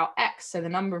figure out X, so the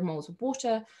number of moles of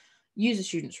water, use the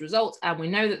student's results, and we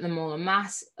know that the molar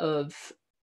mass of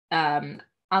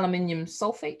aluminium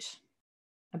sulfate,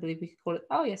 I believe we could call it,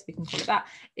 oh yes, we can call it that,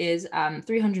 is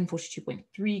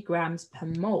 342.3 grams per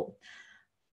mole.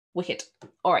 Wicked.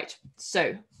 All right,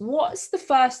 so what's the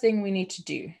first thing we need to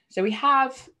do? So we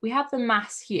have the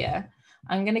mass here.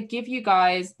 I'm going to give you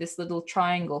guys this little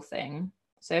triangle thing.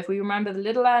 So if we remember, the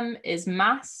little m is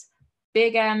mass,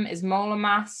 big M is molar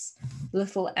mass,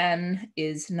 little n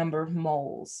is number of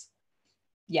moles.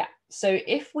 Yeah, so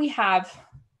if we have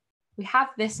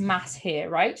this mass here,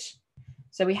 right?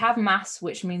 So we have mass,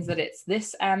 which means that it's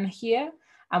this m here.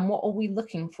 And what are we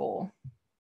looking for?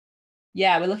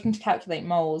 Yeah, we're looking to calculate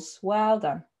moles. Well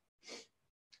done.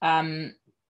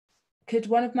 Could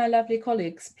one of my lovely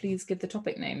colleagues please give the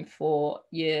topic name for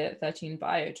year 13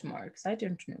 bio tomorrow? Because I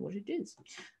don't know what it is.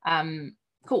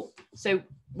 Cool. So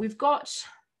we've got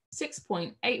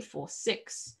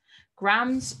 6.846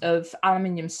 grams of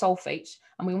aluminium sulfate,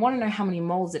 and we want to know how many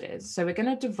moles it is. So we're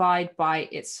going to divide by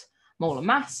its molar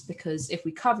mass, because if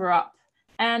we cover up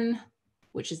N,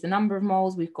 which is the number of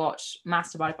moles, we've got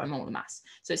mass divided by molar mass.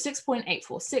 So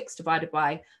 6.846 divided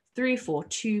by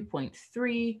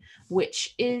 342.3,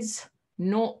 which is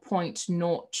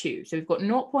 0.02. So we've got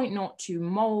 0.02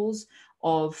 moles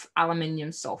of aluminium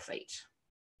sulfate.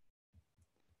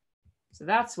 So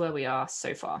that's where we are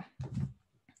so far.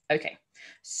 Okay,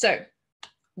 so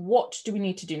what do we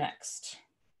need to do next?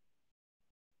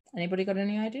 Anybody got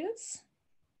any ideas?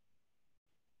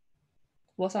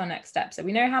 What's our next step? So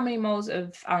we know how many moles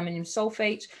of aluminium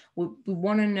sulfate. We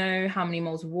want to know how many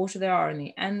moles of water there are in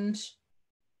the end.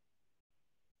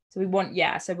 So we want,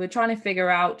 yeah, so we're trying to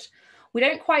figure out, we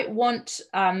don't quite want,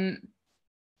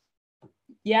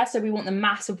 yeah, so we want the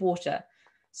mass of water.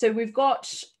 So we've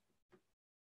got,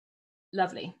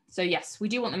 lovely. So yes, we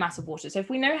do want the mass of water. So if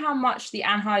we know how much the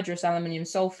anhydrous aluminium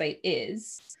sulfate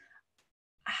is,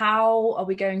 how are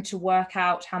we going to work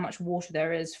out how much water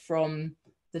there is from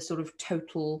the sort of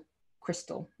total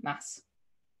crystal mass?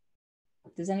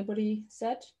 Does anybody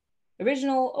said?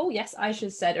 Original, oh yes,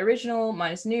 Aisha said original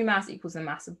minus new mass equals the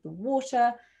mass of the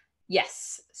water.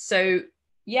 Yes, so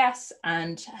yes,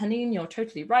 and Haneen, you're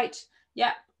totally right.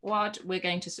 Yeah, what we're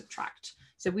going to subtract.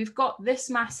 So we've got this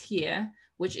mass here,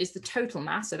 which is the total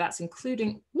mass. So that's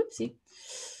including, whoopsie.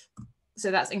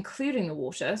 So that's including the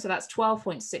water. So that's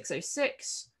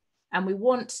 12.606. And we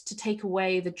want to take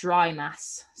away the dry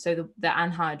mass, so the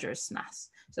anhydrous mass.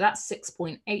 So that's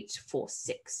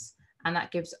 6.846. And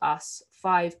that gives us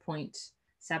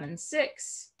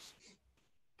 5.76.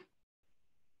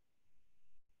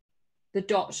 The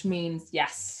dot means,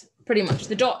 yes, pretty much.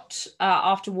 The dot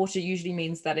after water usually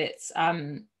means that it's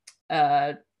a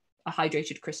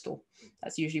hydrated crystal.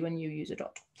 That's usually when you use a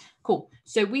dot. Cool.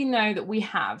 So we know that we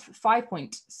have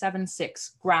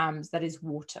 5.76 grams, that is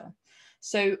water.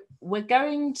 So we're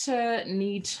going to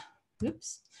need,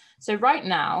 oops. So right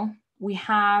now we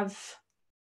have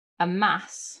a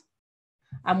mass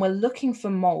and we're looking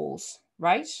for moles,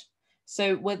 right?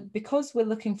 So because we're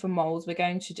looking for moles, we're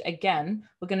going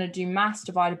to do mass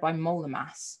divided by molar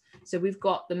mass. So we've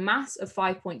got the mass of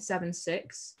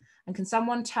 5.76. And can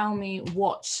someone tell me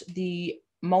what the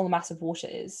molar mass of water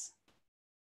is?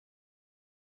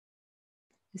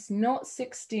 It's not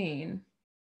 16.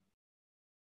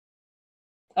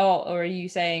 Oh, or are you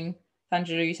saying,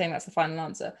 Angela, are you saying that's the final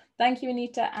answer? Thank you,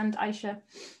 Anita and Aisha.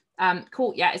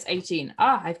 Cool, yeah, it's 18.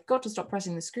 I've got to stop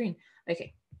pressing the screen.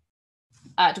 Okay,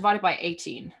 divided by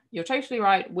 18. You're totally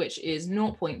right, which is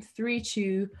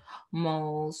 0.32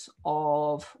 moles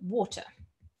of water.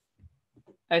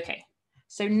 Okay,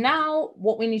 so now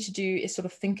what we need to do is sort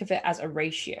of think of it as a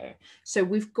ratio. So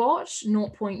we've got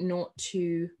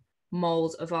 0.02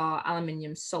 moles of our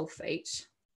aluminium sulfate.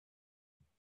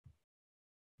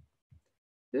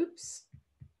 Oops.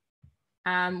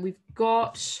 And we've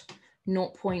got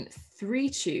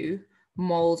 0.32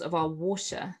 moles of our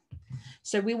water.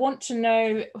 So we want to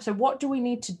know, so what do we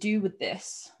need to do with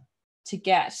this to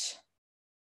get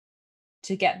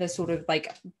the sort of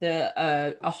like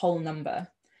a whole number?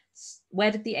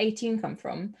 Where did the 18 come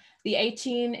from? The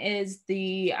 18 is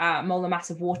the molar mass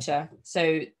of water.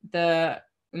 So the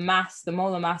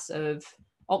molar mass of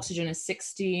oxygen is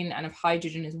 16 and of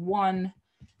hydrogen is 1.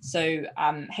 So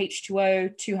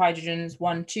H2O, 2 hydrogens,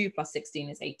 1, 2 plus 16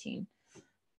 is 18.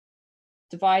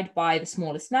 Divide by the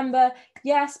smallest number.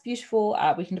 Yes, beautiful.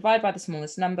 We can divide by the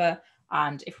smallest number.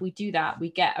 And if we do that,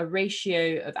 we get a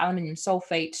ratio of aluminium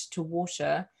sulfate to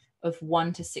water of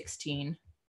 1 to 16,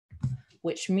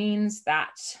 which means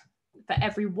that for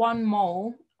every 1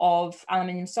 mole of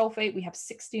aluminium sulfate, we have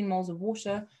 16 moles of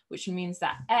water, which means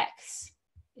that X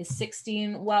is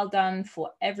 16. Well done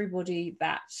for everybody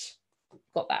that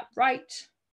got that right.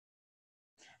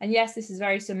 And yes, this is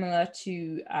very similar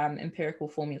to empirical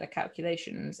formula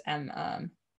calculations. And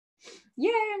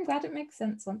yeah, I'm glad it makes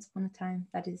sense once upon a time.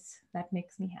 That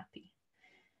makes me happy.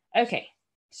 Okay,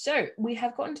 so we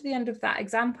have gotten to the end of that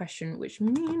exam question, which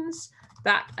means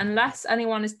that unless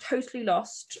anyone is totally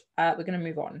lost, we're going to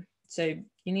move on. So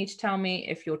you need to tell me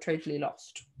if you're totally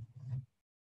lost.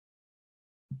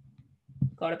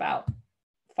 Got about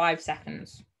 5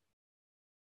 seconds.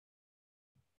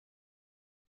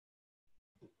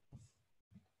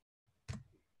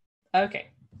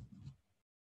 Okay,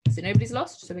 so nobody's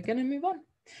lost, so we're going to move on.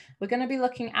 We're going to be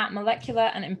looking at molecular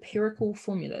and empirical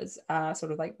formulas,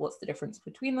 sort of like what's the difference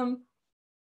between them,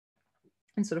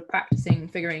 and sort of practicing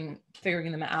figuring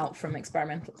them out from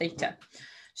experimental data.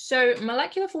 So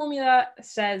molecular formula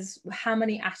says how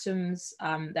many atoms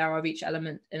there are of each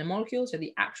element in a molecule, so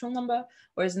the actual number,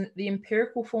 whereas the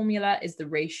empirical formula is the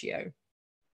ratio.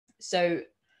 So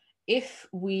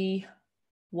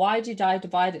why did I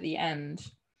divide at the end?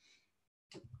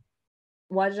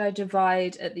 Why did I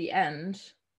divide at the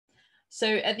end? So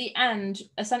at the end,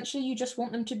 essentially, you just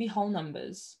want them to be whole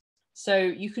numbers. So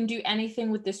you can do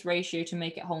anything with this ratio to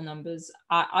make it whole numbers.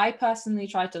 I personally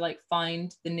try to like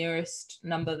find the nearest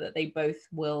number that they both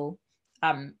will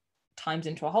times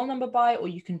into a whole number by, or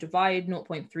you can divide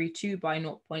 0.32 by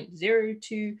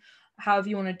 0.02, however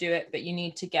you want to do it, but you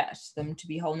need to get them to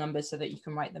be whole numbers so that you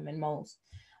can write them in moles.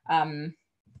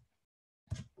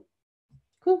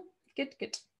 Cool,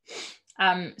 good.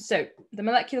 So the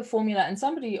molecular formula, and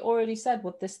somebody already said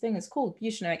what this thing is called,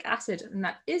 butanoic acid, and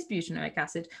that is butanoic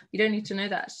acid. You don't need to know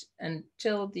that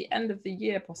until the end of the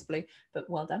year, possibly, but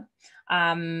well done.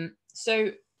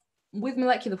 So with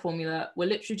molecular formula, we're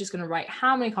literally just going to write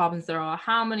how many carbons there are,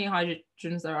 how many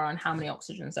hydrogens there are, and how many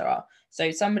oxygens there are.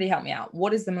 So somebody help me out.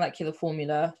 What is the molecular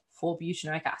formula for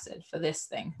butanoic acid for this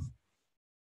thing?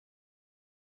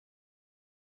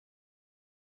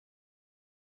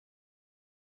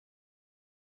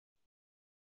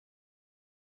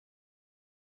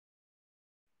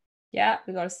 Yeah,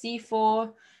 we got a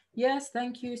C4. Yes,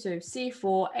 thank you. So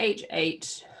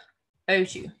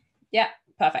C4H8O2. Yeah,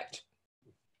 perfect.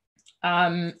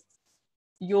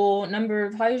 Your number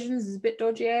of hydrogens is a bit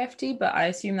dodgy AFT, but I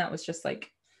assume that was just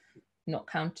like not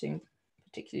counting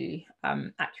particularly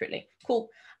accurately. Cool.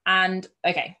 And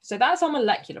okay, so that's our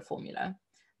molecular formula.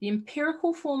 The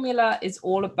empirical formula is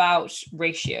all about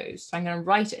ratios. So I'm going to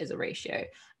write it as a ratio.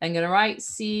 I'm going to write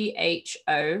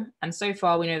CHO, and so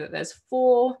far we know that there's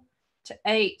 4 to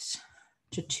 8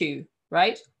 to 2,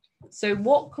 right? So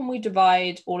what can we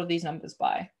divide all of these numbers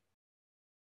by?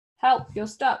 Help, you're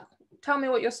stuck. Tell me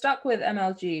what you're stuck with,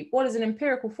 MLG. What is an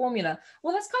empirical formula?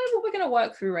 Well, that's kind of what we're going to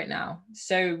work through right now.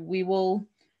 So we will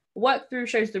work through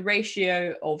shows the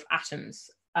ratio of atoms.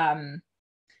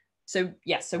 So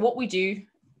what we do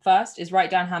first is write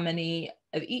down how many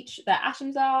of each their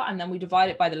atoms are, and then we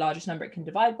divide it by the largest number it can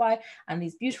divide by. And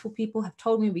these beautiful people have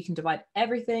told me we can divide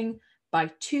everything by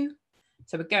 2.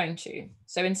 So we're going to.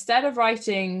 So instead of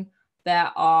writing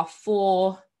there are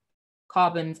 4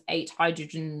 carbons, 8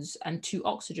 hydrogens, and 2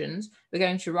 oxygens, we're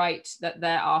going to write that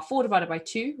there are 4 divided by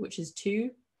 2, which is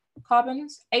 2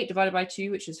 carbons, 8 divided by 2,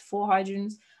 which is 4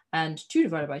 hydrogens, and 2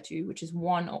 divided by 2, which is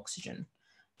 1 oxygen.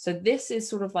 So this is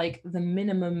sort of like the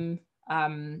minimum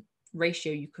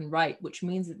ratio you can write, which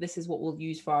means that this is what we'll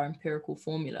use for our empirical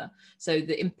formula. So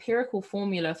the empirical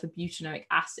formula for butanoic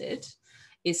acid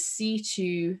is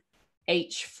C2H4O.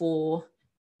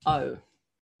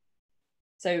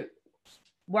 So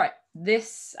right,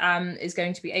 this is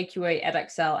going to be AQA,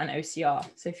 Edexcel, and OCR.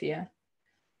 Sophia,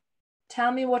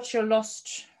 tell me what you're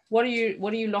lost. What are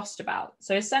you lost about?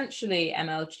 So essentially,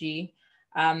 MLG,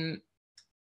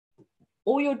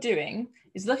 all you're doing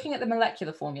is looking at the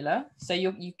molecular formula. So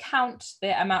you count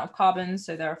the amount of carbons.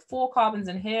 So there are 4 carbons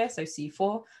in here, so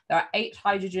C4. There are 8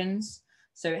 hydrogens,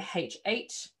 so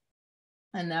H8,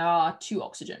 and there are 2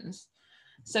 oxygens.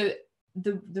 So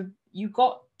you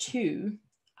got 2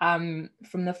 from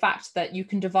the fact that you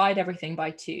can divide everything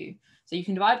by 2. So you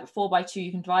can divide 4 by 2,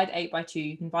 you can divide 8 by 2,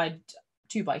 you can divide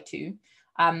 2 by 2.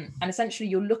 And essentially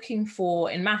you're looking for,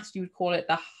 in maths, you would call it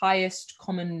the highest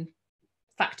common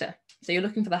factor. So you're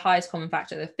looking for the highest common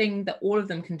factor, the thing that all of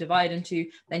them can divide into,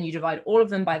 then you divide all of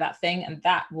them by that thing, and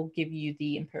that will give you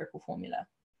the empirical formula.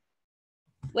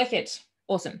 Wicked,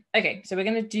 awesome. Okay, so we're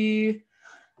gonna do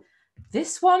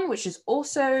this one, which is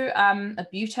also a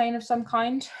butane of some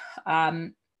kind.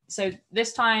 So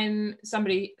this time,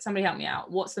 somebody help me out.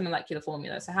 What's the molecular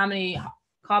formula? So how many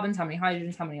carbons, how many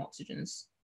hydrogens, how many oxygens?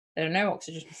 There are no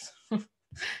oxygens.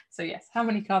 So yes, how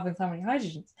many carbons, how many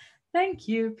hydrogens? Thank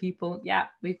you, people. Yeah,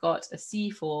 we've got a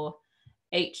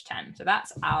C4H10. So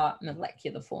that's our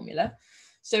molecular formula.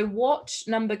 So what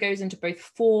number goes into both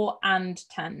 4 and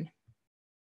 10?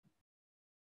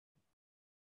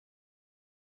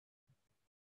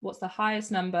 What's the highest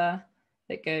number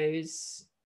that goes?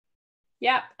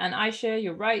 Yeah, and Aisha,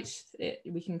 you're right.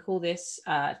 We can call this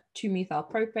 2-methyl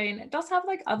propane. It does have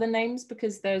like other names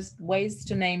because there's ways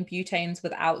to name butanes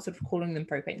without sort of calling them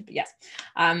propane. But yes,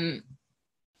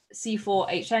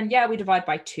 C4H10, yeah, we divide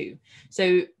by 2.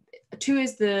 So 2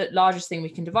 is the largest thing we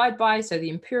can divide by. So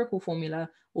the empirical formula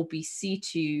will be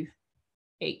C2H5.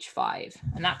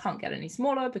 And that can't get any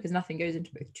smaller because nothing goes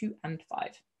into both 2 and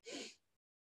 5.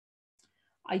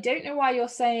 I don't know why you're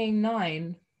saying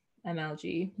 9,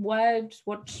 MLG. What's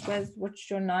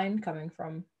your 9 coming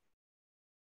from?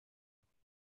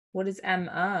 What is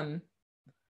M?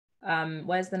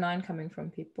 Where's the 9 coming from,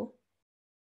 people?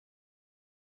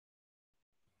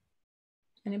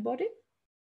 Anybody?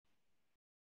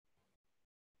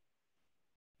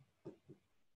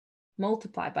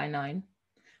 Multiply by 9.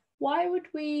 Why would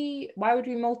we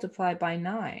multiply by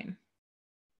 9?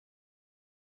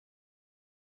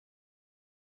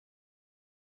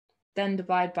 Then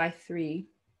divide by 3.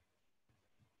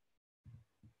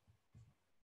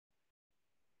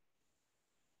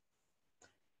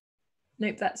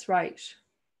 Nope, that's right.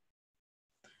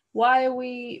 Why are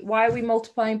we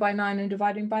multiplying by 9 and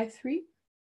dividing by 3?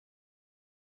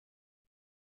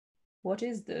 What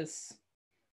is this?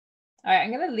 All right,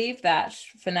 I'm going to leave that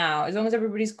for now, as long as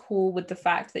everybody's cool with the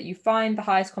fact that you find the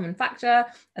highest common factor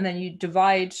and then you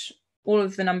divide all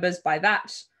of the numbers by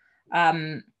that.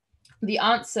 The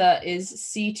answer is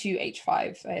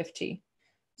C2H5 AFT.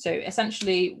 So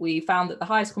essentially, we found that the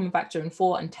highest common factor in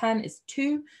 4 and 10 is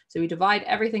 2. So we divide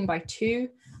everything by 2,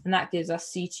 and that gives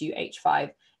us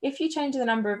C2H5. If you change the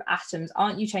number of atoms,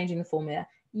 aren't you changing the formula?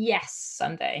 Yes,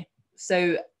 Sunday.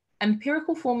 So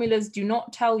empirical formulas do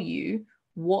not tell you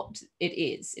what it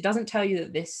is. It doesn't tell you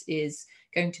that this is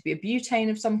going to be a butane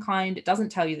of some kind. It doesn't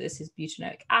tell you this is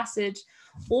butanoic acid.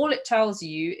 All it tells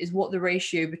you is what the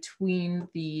ratio between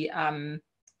the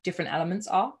different elements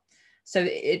are. So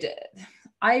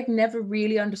I've never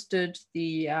really understood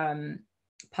the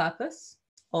purpose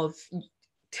of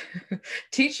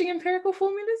teaching empirical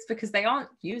formulas because they aren't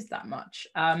used that much,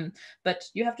 but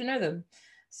you have to know them.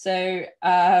 So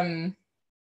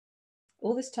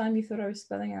all this time you thought I was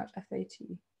spelling out FAT.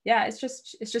 Yeah, it's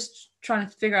just trying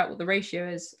to figure out what the ratio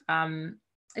is.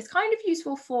 It's kind of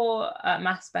useful for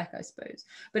math spec, I suppose.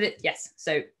 But yes,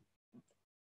 so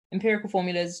empirical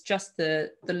formulas, just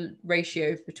the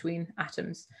ratio between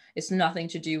atoms. It's nothing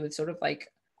to do with sort of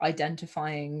like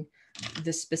identifying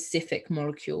the specific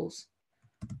molecules.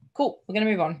 Cool, we're going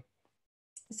to move on.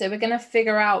 So we're going to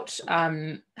figure out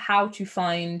how to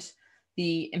find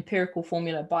the empirical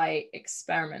formula by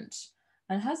experiment.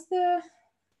 And has the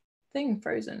thing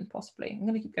frozen? Possibly. I'm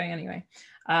going to keep going anyway.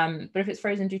 But if it's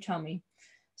frozen, do tell me.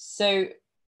 So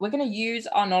we're going to use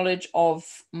our knowledge of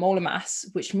molar mass,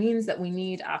 which means that we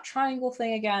need our triangle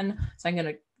thing again. So I'm going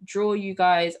to draw you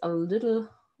guys a little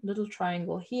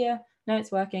triangle here. No,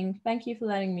 it's working. Thank you for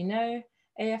letting me know.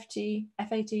 AFT,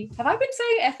 FAT. Have I been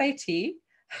saying FAT?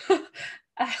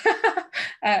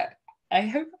 I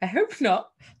hope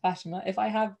not, Fatima. If I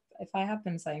have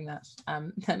been saying that,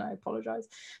 then I apologize.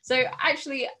 So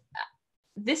actually,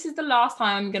 this is the last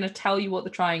time I'm going to tell you what the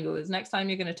triangle is. Next time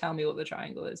you're going to tell me what the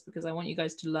triangle is, because I want you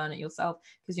guys to learn it yourself,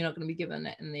 because you're not going to be given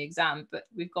it in the exam. But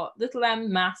we've got little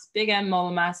m mass, big M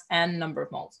molar mass, and number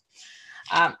of moles.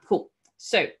 Cool.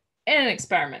 So in an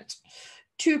experiment,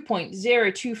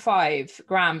 2.025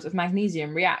 grams of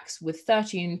magnesium reacts with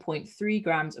 13.3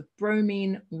 grams of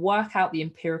bromine. Work out the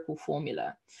empirical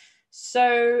formula.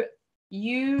 So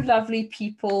you lovely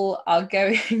people are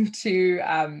going to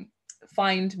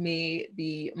find me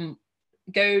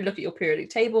go look at your periodic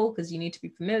table, because you need to be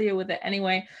familiar with it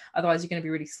anyway. Otherwise, you're going to be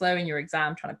really slow in your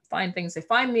exam trying to find things. So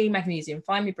find me magnesium,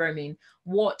 find me bromine.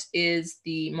 What is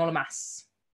the molar mass?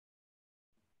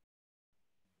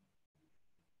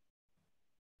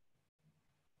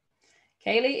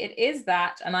 Kaylee, it is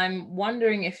that. And I'm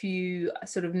wondering if you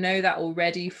sort of know that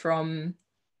already from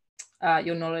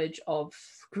your knowledge of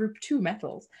group 2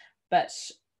 metals. But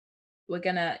we're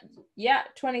going to, yeah,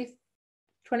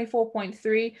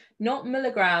 24.3, not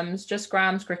milligrams, just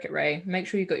grams, cricket ray. Make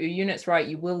sure you got your units right.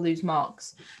 You will lose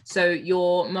marks. So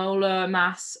your molar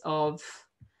mass of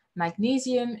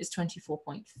magnesium is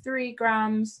 24.3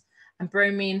 grams. And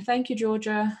bromine, thank you,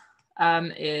 Georgia,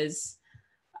 is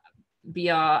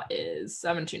BR is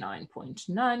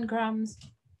 79.9 grams.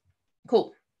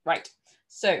 Cool, right.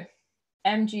 So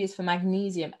Mg is for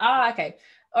magnesium. Okay.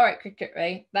 All right, cricket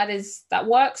ray. That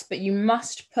works, but you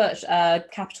must put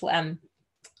capital M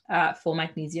for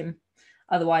magnesium.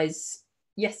 Otherwise,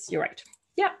 yes, you're right.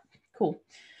 Yeah, cool.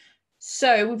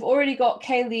 So we've already got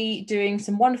Kaylee doing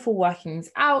some wonderful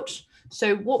workings out.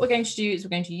 So what we're going to do is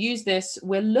we're going to use this.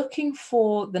 We're looking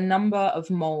for the number of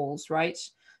moles, right?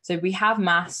 So we have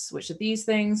mass, which are these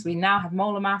things. We now have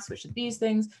molar mass, which are these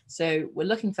things. So we're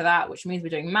looking for that, which means we're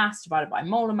doing mass divided by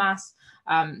molar mass.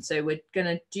 So we're going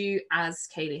to do, as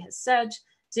Kaylee has said,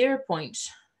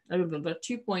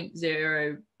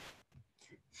 2.0.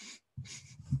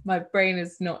 My brain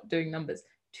is not doing numbers.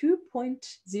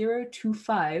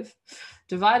 2.025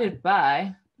 divided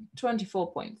by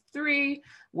 24.3,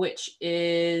 which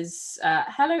is,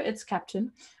 hello, it's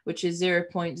Captain, which is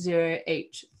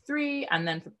 0.083. And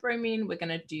then for bromine, we're going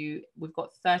to do, we've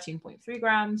got 13.3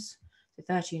 grams. So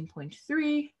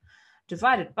 13.3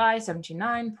 divided by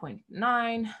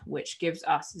 79.9, which gives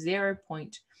us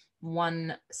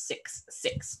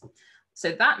 0.166.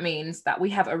 So that means that we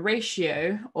have a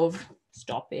ratio of,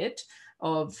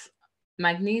 of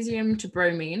magnesium to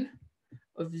bromine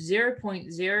of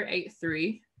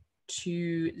 0.083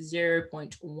 to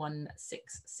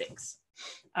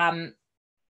 0.166.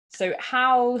 So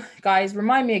how, guys,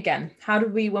 remind me again, how do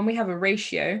we, when we have a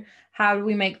ratio, how do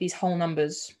we make these whole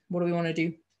numbers? What do we want to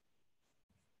do?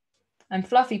 And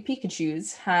Fluffy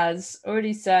Pikachu's has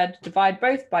already said divide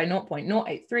both by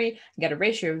 0.083 and get a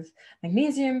ratio of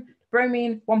magnesium,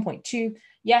 bromine, 1.2.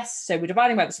 Yes, so we're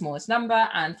dividing by the smallest number,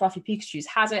 and Fluffy Pikachu's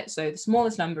has it. So the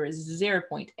smallest number is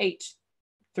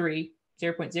 0.083.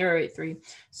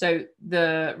 So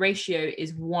the ratio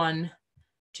is 1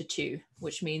 to 2,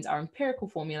 which means our empirical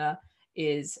formula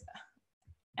is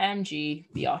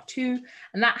MgBr2.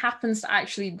 And that happens to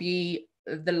actually be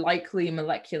the likely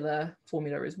molecular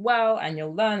formula as well. And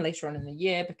you'll learn later on in the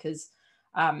year, because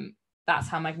that's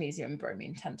how magnesium and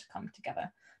bromine tend to come together.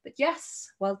 But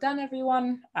yes, well done,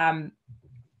 everyone.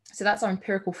 So that's our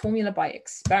empirical formula by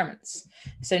experiments.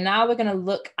 So now we're going to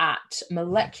look at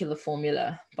molecular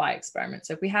formula by experiment.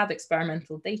 So if we have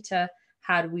experimental data,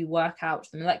 how do we work out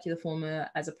the molecular formula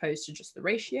as opposed to just the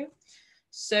ratio?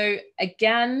 So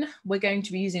again, we're going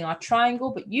to be using our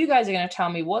triangle, but you guys are going to tell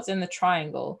me what's in the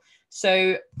triangle.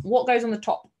 So what goes on the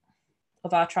top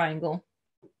of our triangle?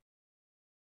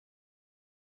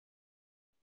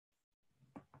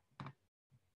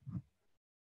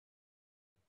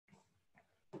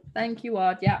 Thank you,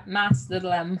 Ard. Yeah, mass,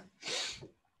 little m.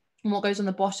 And what goes on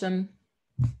the bottom?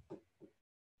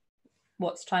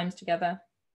 What's times together?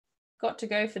 Got to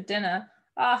go for dinner.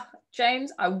 Ah,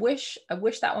 James, I wish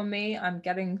that were me. I'm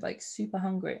getting like super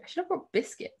hungry. I should have brought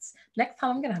biscuits. Next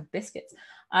time I'm gonna have biscuits.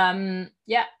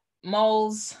 Yeah,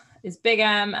 moles is big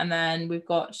M, and then we've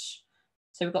got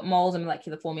moles and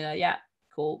molecular formula. Yeah,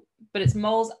 cool. But it's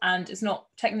moles, and it's not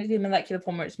technically molecular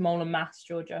formula, it's molar mass,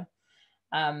 Georgia.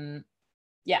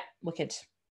 Yeah, wicked.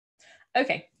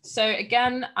 Okay, so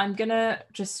again, I'm gonna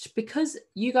just, because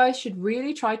you guys should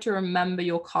really try to remember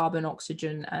your carbon,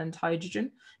 oxygen, and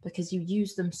hydrogen because you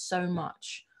use them so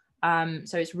much.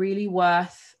 So it's really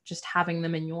worth just having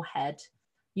them in your head.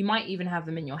 You might even have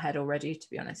them in your head already, to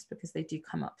be honest, because they do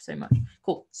come up so much.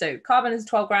 Cool. So carbon is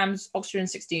 12 grams, oxygen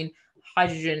 16,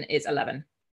 hydrogen is 11.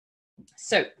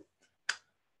 So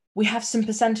we have some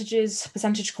percentages,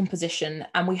 percentage composition,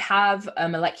 and we have a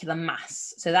molecular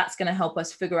mass. So that's going to help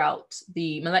us figure out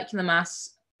the molecular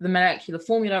mass, the molecular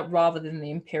formula, rather than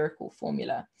the empirical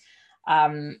formula.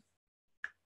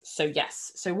 So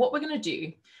yes, so what we're going to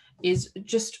do is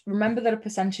just remember that a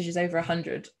percentage is over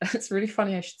 100. It's really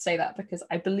funny I should say that because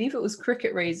I believe it was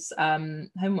Cricket Ray's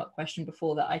homework question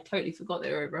before that. I totally forgot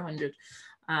they were over 100.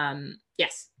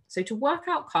 Yes, so to work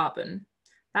out carbon,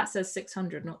 that says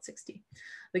 600, not 60.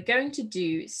 We're going to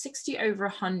do 60 over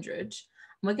 100, and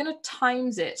we're going to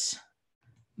times it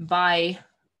by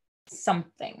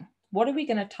something. What are we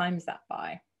going to times that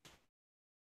by?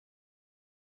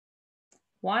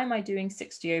 Why am I doing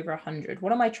 60 over 100?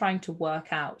 What am I trying to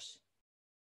work out?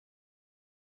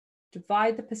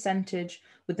 Divide the percentage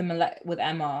with with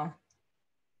MR.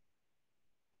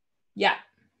 Yeah.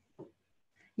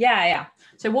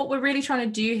 So what we're really trying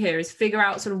to do here is figure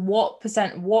out sort of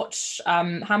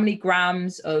how many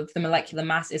grams of the molecular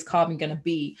mass is carbon going to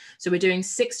be. So we're doing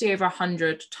 60 over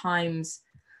 100 times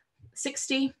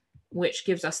 60, which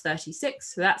gives us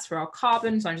 36. So that's for our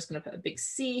carbon. So I'm just going to put a big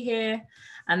C here.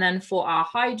 And then for our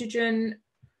hydrogen,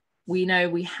 we know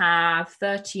we have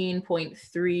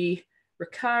 13.3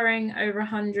 recurring over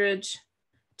 100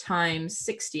 times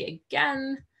 60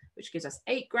 again, which gives us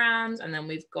 8 grams. And then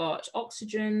we've got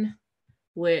oxygen,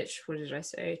 which, what did I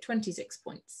say?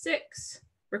 26.6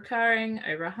 recurring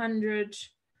over 100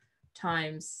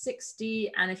 times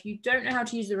 60. And if you don't know how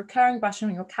to use the recurring button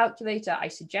on your calculator, I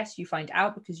suggest you find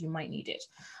out because you might need it.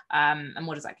 And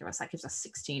what does that give us? That gives us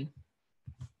 16.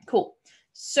 Cool.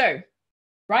 So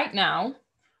right now,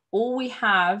 all we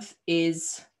have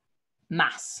is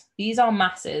mass. These are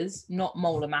masses, not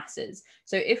molar masses.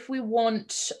 So if we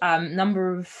want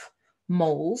number of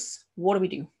moles, what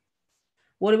do?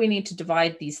 What do we need to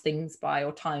divide these things by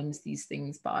or times these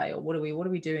things by? Or what are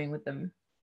we doing with them?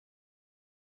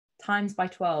 Times by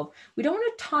 12. We don't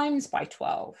want to times by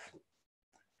 12.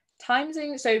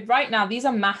 Timesing, so right now these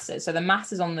are masses. So the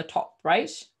mass is on the top, right?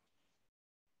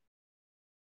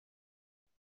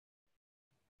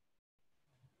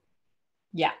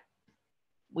 Yeah.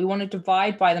 We want to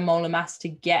divide by the molar mass to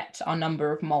get our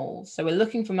number of moles. So we're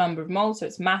looking for number of moles. So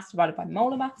it's mass divided by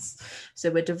molar mass.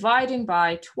 So we're dividing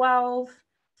by 12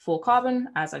 for carbon,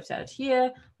 as I've said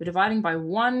here. We're dividing by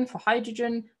 1 for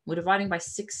hydrogen. We're dividing by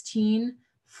 16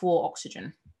 for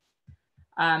oxygen.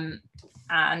 And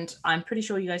I'm pretty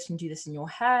sure you guys can do this in your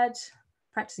head.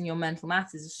 Practicing your mental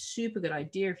math is a super good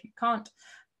idea if you can't.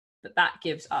 But that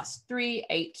gives us 3,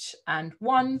 8, and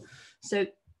 1. So,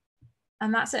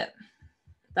 and that's it.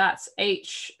 That's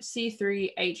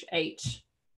HC3H8O.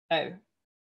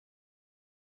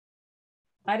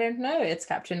 I don't know. It's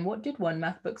Captain. What did one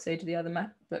math book say to the other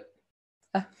math book?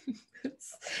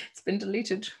 It's been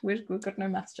deleted. We've got no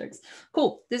math jokes.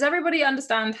 Cool. Does everybody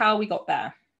understand how we got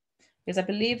there? Because I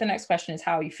believe the next question is,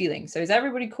 how are you feeling? So is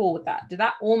everybody cool with that? Did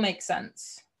that all make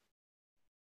sense?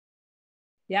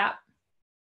 Yeah.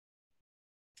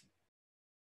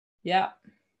 Yeah.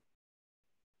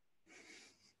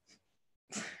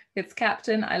 It's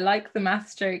Captain. I like the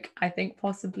math joke. I think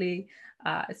possibly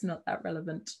it's not that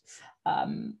relevant.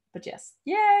 But yes.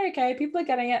 Yeah, okay. People are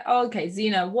getting it. Oh, okay,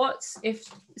 Zena,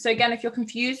 so again, if you're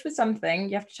confused with something,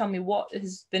 you have to tell me what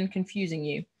has been confusing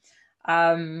you.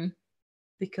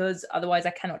 Because otherwise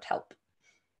I cannot help.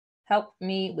 Help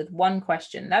me with one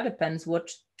question. That depends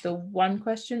what the one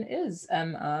question is.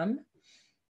 I'm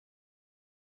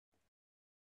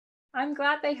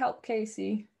glad they helped,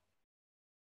 Casey.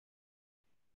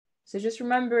 So just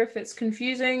remember, if it's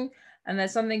confusing and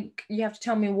there's something, you have to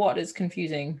tell me what is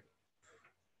confusing,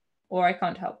 or I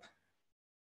can't help.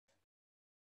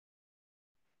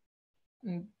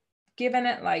 I'm giving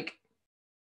it like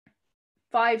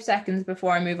 5 seconds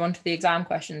before I move on to the exam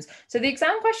questions. So the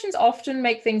exam questions often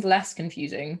make things less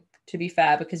confusing, to be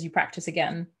fair, because you practice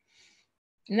again.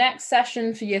 Next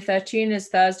session for year 13 is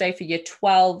Thursday. For year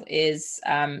 12 is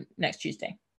next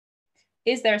Tuesday.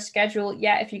 Is there a schedule?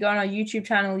 Yeah, if you go on our YouTube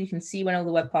channel, you can see when all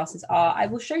the web classes are. I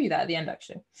will show you that at the end,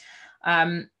 actually.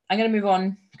 I'm going to move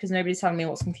on because nobody's telling me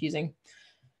what's confusing.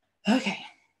 Okay,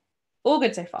 all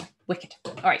good so far. Wicked.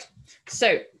 All right,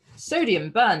 so sodium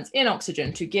burns in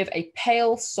oxygen to give a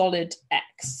pale solid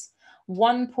X.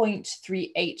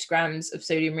 1.38 grams of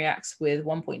sodium reacts with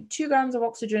 1.2 grams of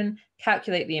oxygen.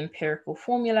 Calculate the empirical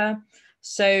formula.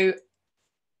 So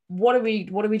what are we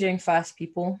doing first,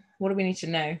 people? What do we need to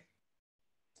know?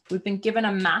 We've been given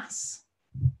a mass.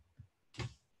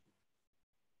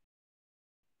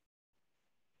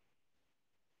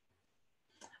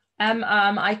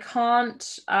 I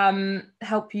can't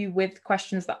help you with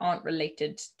questions that aren't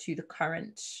related to the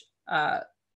current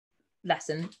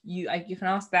lesson. You can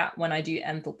ask that when I do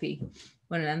enthalpy,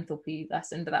 when an enthalpy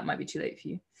lesson, but that might be too late for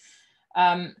you.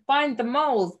 Find the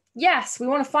moles. Yes, we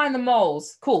want to find the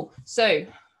moles. Cool. So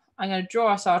I'm going to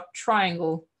draw us our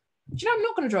triangle. Do you know, I'm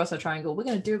not going to draw us our triangle. We're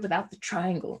going to do it without the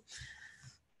triangle.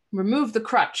 Remove the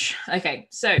crutch. Okay,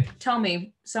 so tell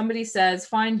me, somebody says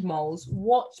find moles.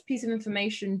 What piece of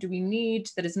information do we need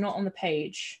that is not on the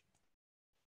page?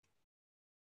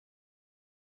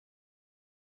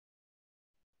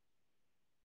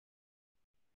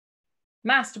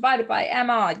 Mass divided by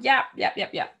MR.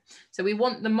 Yep. So we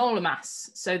want the molar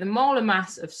mass. So the molar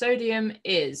mass of sodium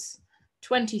is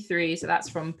 23. So that's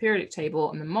from periodic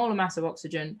table. And the molar mass of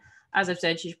oxygen, as I've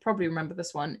said, you should probably remember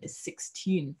this one, is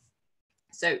 16.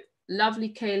 So lovely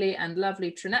Kaylee and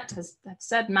lovely Trinette have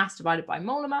said mass divided by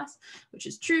molar mass, which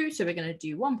is true. So we're going to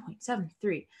do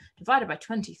 1.73 divided by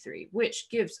 23, which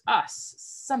gives us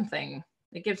something.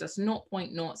 It gives us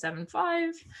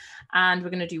 0.075. And we're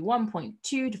going to do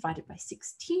 1.2 divided by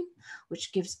 16,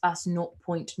 which gives us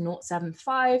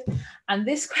 0.075. And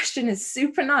this question is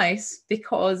super nice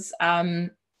because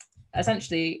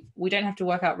essentially we don't have to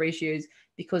work out ratios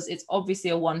because it's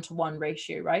obviously a 1-to-1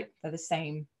 ratio, right? They're the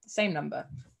same number.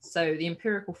 So the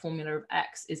empirical formula of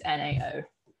X is NaO.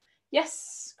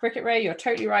 Yes, Cricket Ray, you're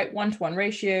totally right. 1-to-1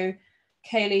 ratio.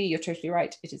 Kaylee, you're totally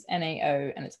right. It is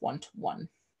NaO and it's 1-to-1.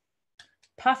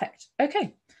 Perfect.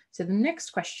 Okay. So the next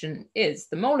question is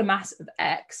the molar mass of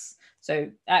X.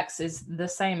 So X is the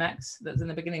same X that's in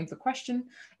the beginning of the question,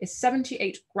 is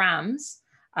 78 grams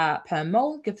per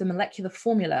mole. Give the molecular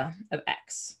formula of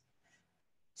X.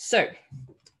 So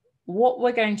what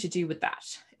we're going to do with that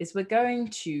is we're going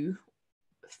to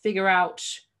figure out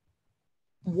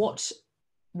what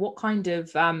kind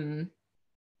of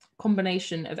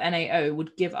combination of NaO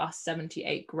would give us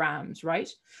 78 grams, right?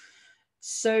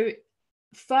 So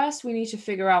first we need to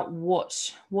figure out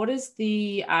what is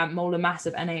the molar mass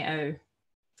of NaO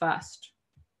first.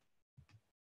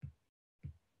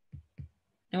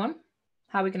 Anyone?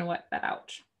 How are we going to work that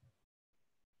out?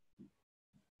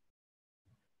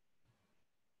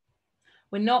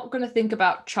 We're not going to think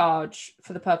about charge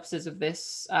for the purposes of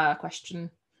this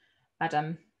question,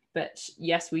 Adam. But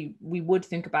yes, we would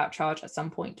think about charge at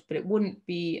some point, but it wouldn't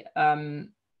be a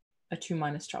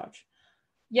 2- charge.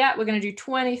 Yeah, we're going to do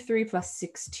 23 plus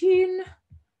 16,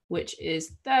 which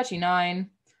is 39.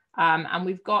 And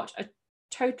we've got a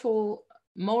total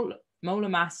molar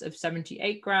mass of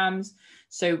 78 grams.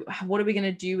 So what are we going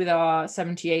to do with our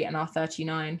 78 and our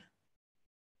 39?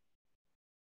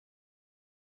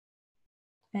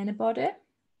 Anybody?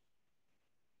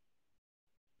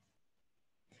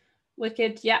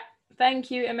 Wicked. Yeah. Thank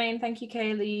you, Emaine. Thank you,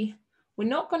 Kaylee. We're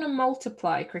not going to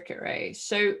multiply, Cricket Ray.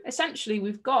 So essentially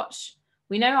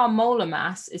we know our molar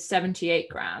mass is 78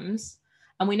 grams,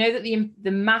 and we know that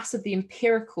the mass of the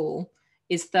empirical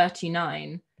is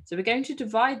 39. So we're going to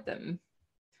divide them.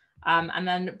 And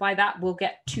then by that, we'll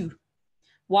get 2.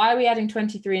 Why are we adding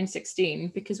 23 and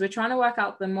 16? Because we're trying to work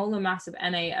out the molar mass of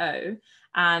NaO,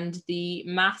 and the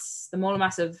molar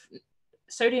mass of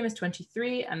sodium is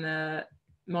 23 and the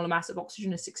molar mass of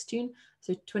oxygen is 16.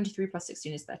 So 23 plus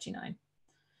 16 is 39.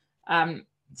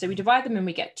 So we divide them and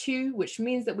we get 2, which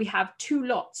means that we have 2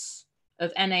 lots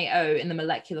of NaO in the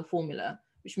molecular formula,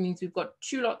 which means we've got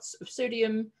 2 lots of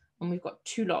sodium and we've got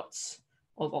 2 lots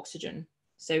of oxygen.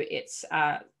 So it's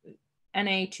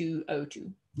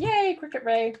Na2O2. Yay, Cricket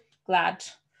Ray, glad.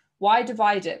 Why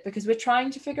divide it? Because we're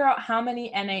trying to figure out how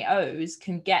many NaOs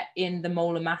can get in the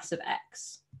molar mass of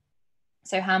X.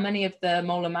 So how many of the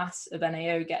molar mass of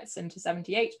NaO gets into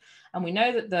 78? And we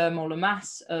know that the molar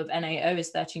mass of NaO is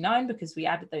 39 because we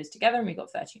added those together and we got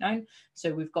 39.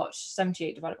 So we've got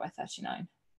 78 divided by 39.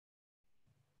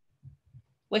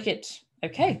 Wicked.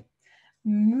 Okay,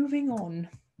 moving on.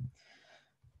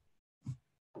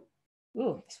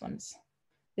 Oh, this one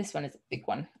is a big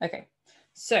one. Okay,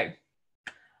 so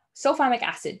sulfamic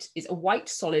acid is a white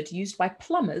solid used by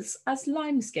plumbers as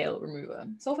limescale remover.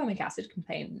 Sulfamic acid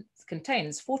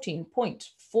contains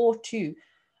 14.42.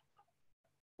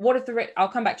 What if the rate? I'll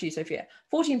come back to you, Sophia.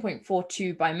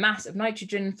 14.42 by mass of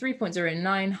nitrogen,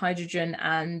 3.09 hydrogen,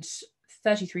 and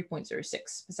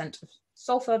 33.06% of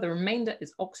sulfur. The remainder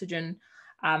is oxygen.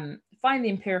 Find the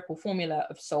empirical formula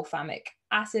of sulfamic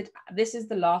acid. This is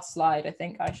the last slide, I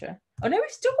think, Aisha. Oh no, we've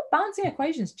still got balancing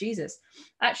equations, Jesus.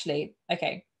 Actually,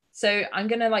 okay. So I'm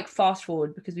gonna like fast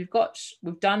forward because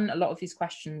we've done a lot of these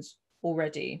questions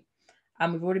already.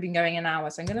 And we've already been going an hour.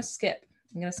 So I'm gonna skip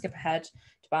ahead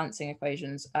to balancing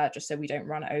equations just so we don't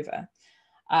run over.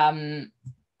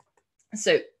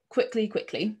 So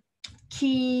quickly,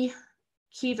 key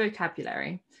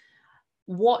vocabulary.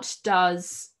 What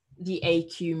does the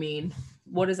AQ mean?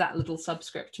 What does that little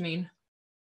subscript mean?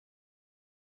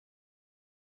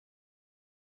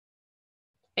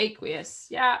 Aqueous.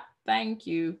 Yeah, thank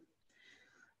you.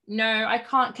 No, I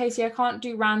can't, Casey, I can't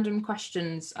do random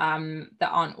questions that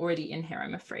aren't already in here,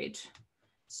 I'm afraid.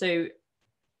 So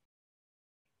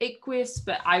aqueous,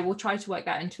 but I will try to work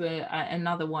that into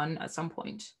another one at some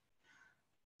point.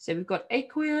 So we've got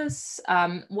aqueous.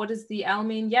 What does the L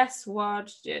mean? Yes,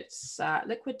 what? It's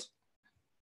liquid.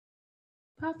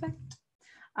 Perfect.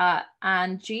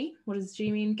 And G, what does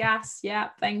G mean? Gas. Yeah,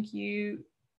 thank you.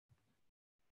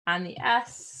 And the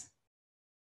S,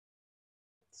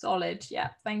 solid. Yeah,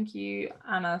 thank you.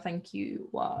 Anna, thank you.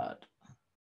 What?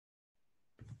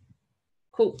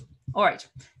 Cool. All right.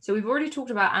 So we've already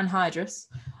talked about anhydrous,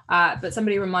 but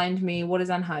somebody remind me, what does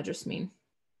anhydrous mean?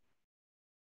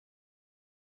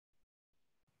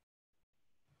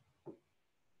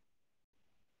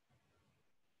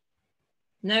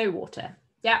 No water.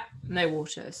 Yeah, no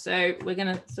water. So we're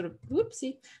going to sort of,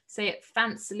 whoopsie, say it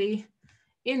fancily,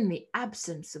 in the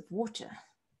absence of water.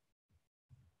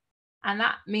 And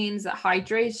that means that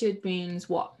hydrated means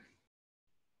what?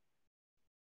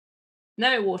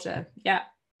 No water. Yeah.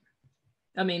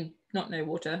 I mean, not no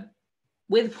water.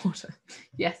 With water.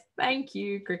 Yes, thank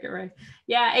you, Cricket Ray.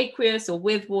 Yeah, aqueous or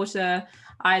with water,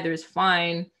 either is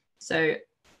fine. So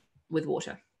with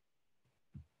water.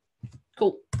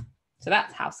 Cool. So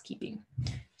that's housekeeping.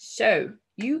 So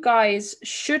you guys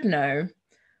should know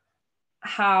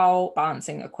how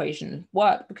balancing equations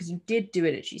work because you did do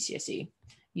it at GCSE.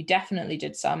 You definitely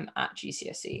did some at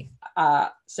GCSE.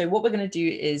 So what we're going to do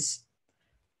is,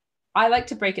 I like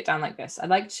to break it down like this. I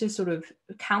like to sort of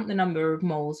count the number of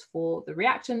moles for the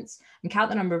reactants and count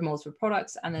the number of moles for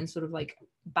products and then sort of like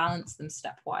balance them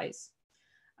stepwise.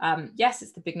 Yes,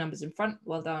 it's the big numbers in front.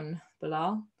 Well done,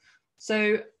 Bilal.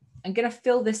 So I'm going to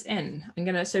fill this in.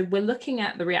 So we're looking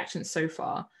at the reactants so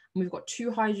far. And we've got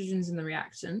 2 hydrogens in the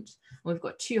reactant and we've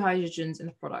got 2 hydrogens in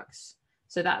the products.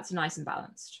 So that's nice and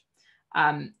balanced.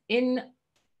 In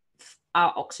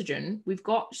our oxygen, we've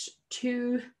got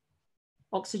 2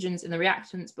 oxygens in the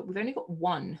reactants, but we've only got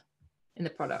 1 in the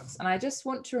products. And I just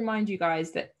want to remind you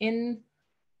guys that in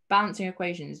balancing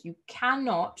equations, you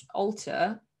cannot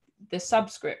alter the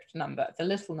subscript number, the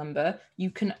little number. You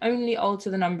can only alter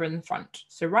the number in the front.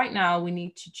 So right now we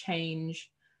need to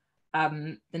change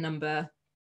the number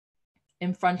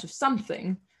in front of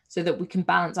something so that we can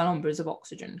balance our numbers of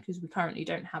oxygen because we currently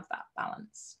don't have that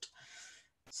balanced.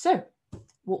 So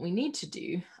what we need to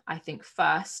do, I think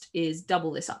first, is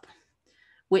double this up,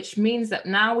 which means that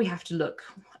now we have to look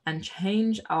and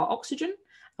change our oxygen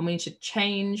and we need to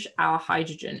change our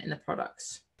hydrogen in the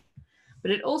products.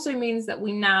 But it also means that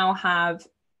we now have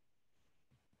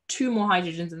 2 more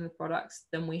hydrogens in the products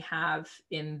than we have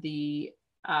in the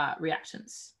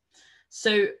reactants.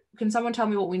 So can someone tell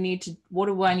me what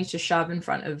do I need to shove in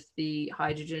front of the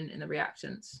hydrogen in the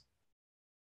reactants?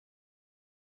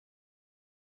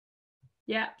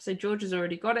 Yeah, so George has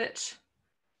already got it.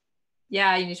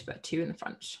 Yeah, you need to put 2 in the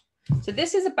front. So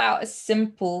this is about as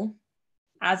simple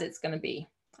as it's going to be.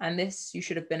 And this you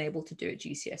should have been able to do at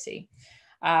GCSE.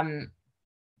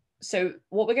 So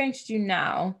what we're going to do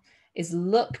now is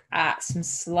look at some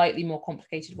slightly more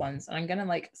complicated ones. And I'm going to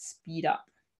like speed up.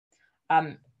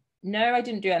 No, I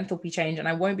didn't do enthalpy change and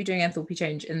I won't be doing enthalpy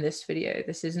change in this video.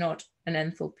 This is not an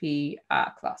enthalpy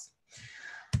class.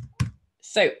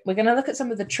 So we're going to look at some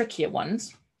of the trickier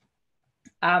ones.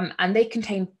 And they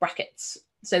contain brackets.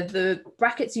 So the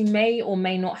brackets you may or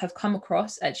may not have come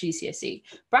across at GCSE.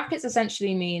 Brackets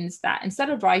essentially means that instead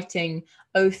of writing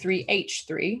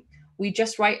O3H3, we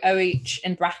just write OH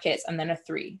in brackets and then a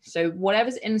 3. So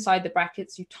whatever's inside the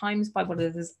brackets, you times by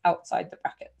whatever's outside the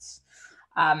brackets,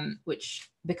 which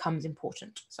becomes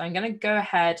important. So I'm going to go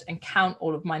ahead and count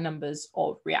all of my numbers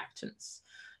of reactants.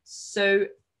 So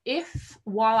if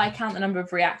while I count the number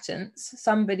of reactants,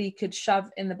 somebody could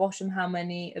shove in the bottom how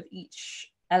many of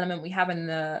each element we have in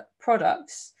the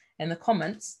products in the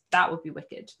comments, that would be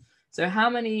wicked. So how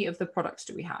many of the products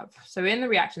do we have? So in the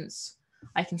reactants,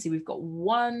 I can see we've got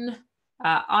 1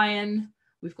 iron,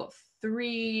 we've got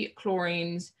 3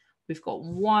 chlorines, we've got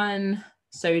 1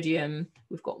 sodium,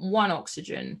 we've got 1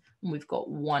 oxygen, and we've got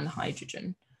 1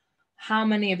 hydrogen. How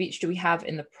many of each do we have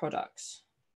in the products?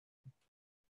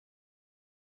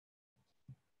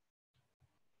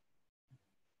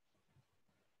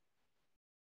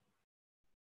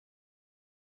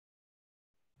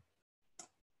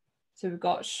 So we've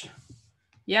got,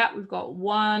 yeah, we've got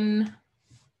 1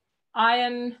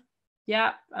 iron,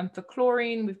 yeah, and for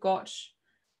chlorine we've got,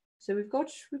 so we've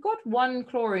got 1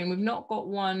 chlorine. We've not got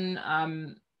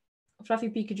 1. Fluffy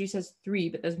Pikachu says 3,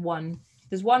 but there's 1.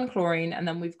 There's 1 chlorine, and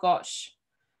then we've got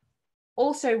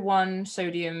also 1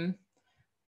 sodium.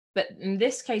 But in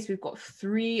this case, we've got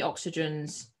 3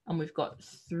 oxygens and we've got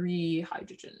 3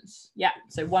 hydrogens. Yeah,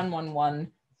 so 1, 1,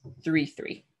 1, 3,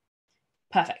 3.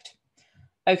 Perfect.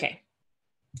 Okay.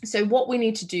 So what we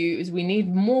need to do is we need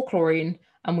more chlorine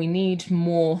and we need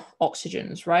more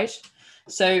oxygens, right?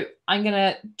 So I'm going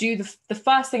to do the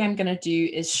first thing I'm going to do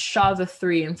is shove a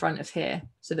 3 in front of here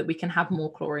so that we can have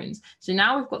more chlorines. So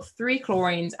now we've got 3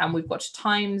 chlorines and we've got to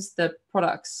times the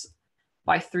products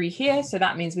by 3 here. So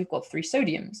that means we've got 3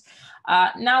 sodiums.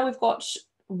 Now we've got,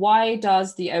 why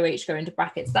does the OH go into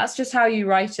brackets? That's just how you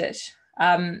write it.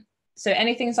 So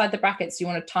anything inside the brackets, you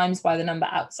want to times by the number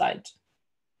outside.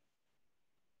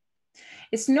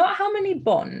 It's not how many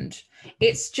bond.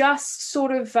 It's just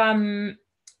sort of,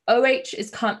 OH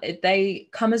they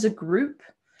come as a group.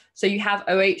 So you have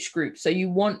OH groups. So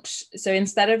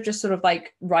instead of just sort of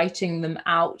like writing them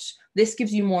out, this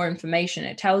gives you more information.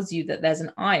 It tells you that there's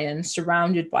an ion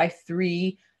surrounded by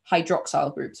 3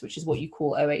 hydroxyl groups, which is what you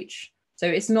call OH. So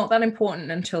it's not that important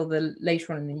until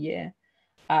later on in the year.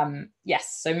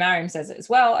 Yes, so Mariam says it as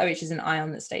well. OH is an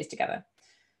ion that stays together.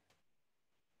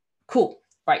 Cool.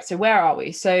 Right, so where are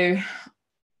we? So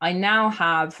I now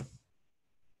have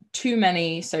too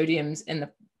many sodiums in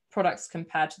the products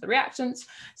compared to the reactants.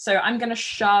 So I'm going to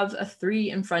shove a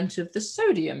 3 in front of the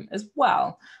sodium as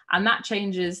well. And that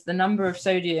changes the number of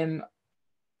sodium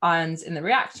ions in the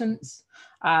reactants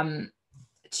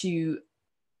to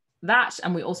that.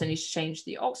 And we also need to change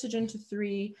the oxygen to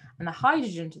 3 and the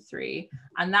hydrogen to 3.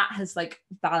 And that has like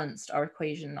balanced our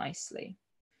equation nicely.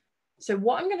 So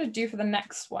what I'm going to do for the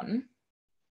next one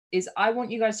is I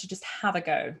want you guys to just have a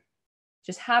go.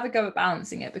 Just have a go at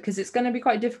balancing it, because it's going to be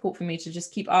quite difficult for me to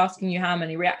just keep asking you how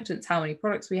many reactants, how many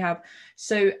products we have.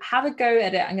 So have a go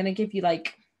at it. I'm going to give you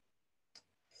like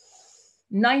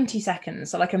 90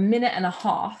 seconds, so like a minute and a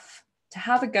half to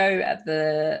have a go at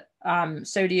the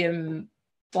sodium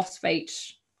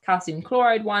phosphate calcium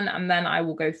chloride one, and then I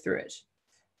will go through it.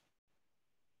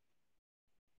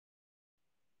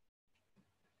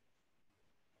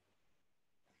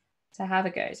 So have a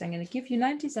go. So I'm going to give you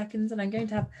 90 seconds and I'm going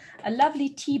to have a lovely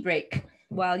tea break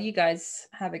while you guys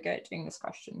have a go at doing this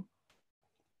question.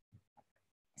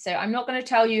 So I'm not going to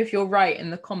tell you if you're right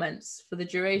in the comments for the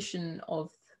duration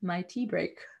of my tea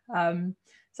break, so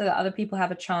that other people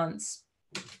have a chance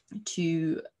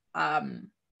to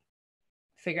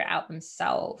figure it out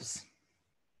themselves.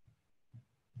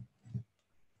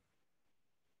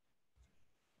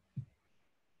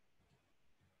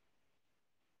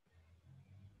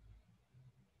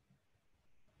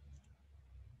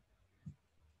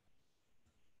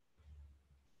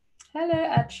 Hello,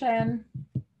 Adshan.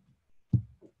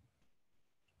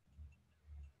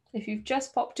 If you've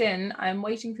just popped in, I'm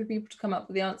waiting for people to come up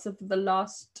with the answer for the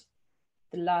last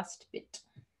bit.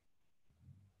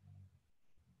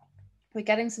 We're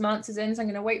getting some answers in, so I'm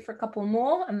going to wait for a couple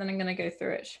more and then I'm going to go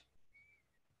through it.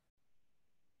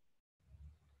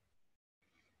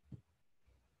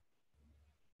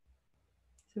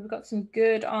 So we've got some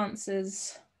good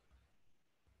answers.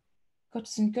 Got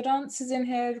some good answers in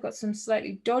here. We've got some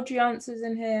slightly dodgy answers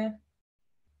in here.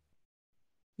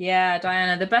 Yeah,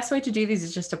 Diana, the best way to do these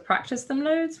is just to practice them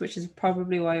loads, which is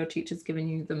probably why your teacher's giving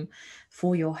you them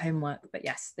for your homework. But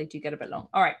yes, they do get a bit long.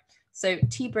 All right, so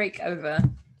tea break over,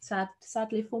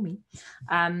 sadly for me.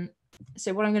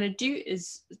 So what I'm going to do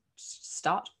is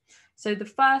start. So the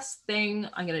first thing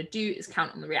I'm going to do is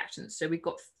count on the reactants. So we've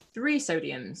got 3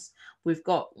 sodiums. We've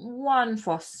got 1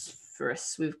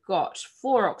 phosphorus. We've got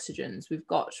 4 oxygens. We've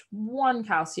got 1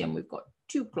 calcium. We've got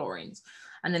 2 chlorines.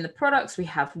 And in the products, we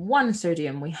have 1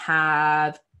 sodium. We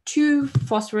have 2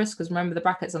 phosphorus, because remember the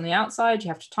brackets on the outside, you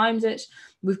have to times it.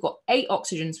 We've got 8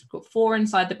 oxygens. We've got 4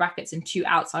 inside the brackets and 2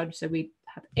 outside. So we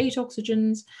have 8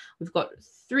 oxygens. We've got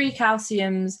 3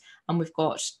 calciums, and we've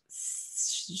got,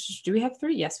 do we have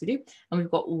 3? Yes, we do. And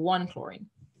we've got 1 chlorine.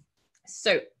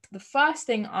 So the first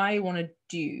thing I want to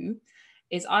do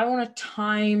is I want to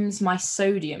times my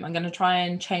sodium. I'm going to try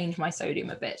and change my sodium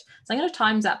a bit. So I'm going to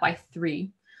times that by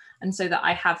 3. And so that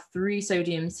I have 3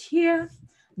 sodiums here,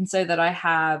 and so that I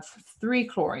have 3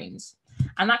 chlorines.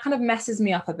 And that kind of messes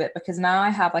me up a bit because now I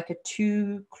have like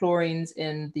 2 chlorines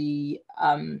in the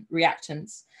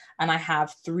reactants and I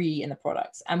have 3 in the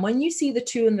products. And when you see the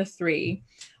 2 and the 3,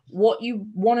 what you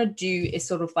want to do is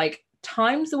sort of like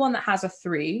times the one that has a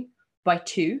 3 by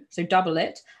 2, so double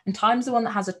it, and times the one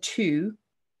that has a 2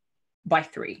 by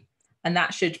 3. And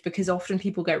that should, because often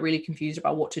people get really confused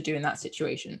about what to do in that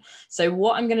situation. So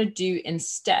what I'm going to do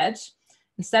instead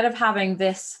of having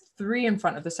this 3 in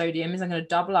front of the sodium is I'm going to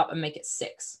double up and make it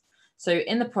 6. So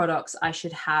in the products, I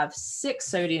should have 6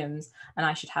 sodiums and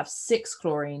I should have 6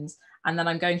 chlorines. And then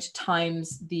I'm going to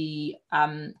times the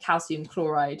calcium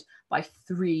chloride by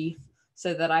 3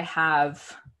 so that I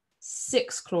have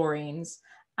 6 chlorines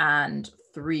and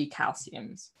 3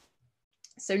 calciums.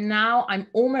 So now I'm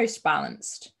almost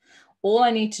balanced. All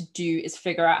I need to do is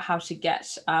figure out how to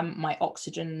get my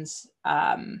oxygens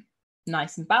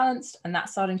nice and balanced. And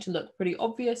that's starting to look pretty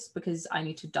obvious because I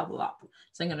need to double up.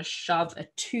 So I'm going to shove a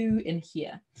 2 in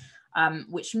here,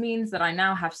 which means that I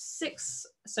now have 6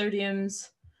 sodiums,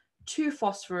 2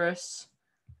 phosphorus,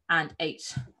 and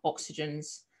 8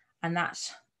 oxygens. And that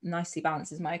nicely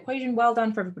balances my equation. Well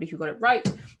done for everybody who got it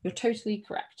right. You're totally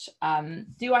correct.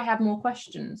 Do I have more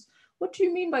questions? What do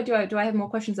you mean by do I have more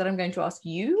questions that I'm going to ask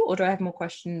you, or do I have more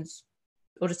questions,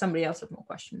 or does somebody else have more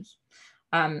questions?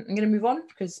 I'm going to move on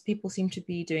because people seem to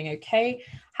be doing okay.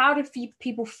 How do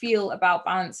people feel about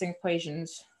balancing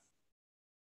equations?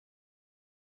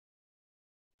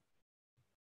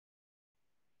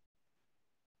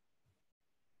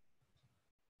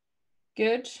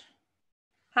 Good.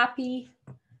 Happy.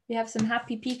 We have some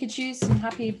happy Pikachus, some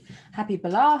happy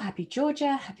Bilal, happy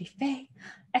Georgia, happy Faye.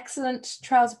 Excellent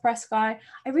trouser press guy.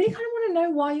 I really kind of want to know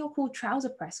why you're called trouser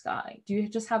press guy. Do you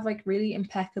just have like really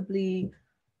impeccably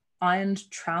ironed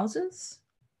trousers?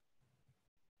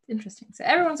 Interesting. So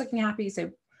everyone's looking happy.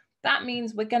 So that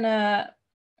means we're gonna,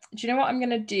 do you know what I'm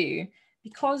gonna do?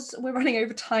 Because we're running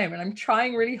over time and I'm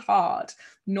trying really hard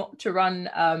not to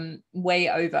run way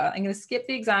over, I'm going to skip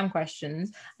the exam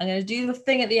questions. I'm going to do the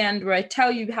thing at the end where I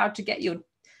tell you how to get your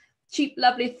cheap,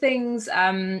 lovely things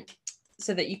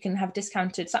so that you can have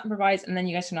discounted SnapRevise, and then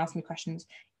you guys can ask me questions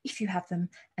if you have them.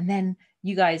 And then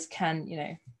you guys can, you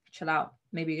know, chill out,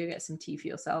 maybe go get some tea for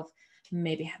yourself,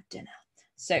 maybe have dinner.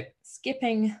 So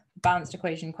skipping balanced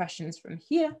equation questions from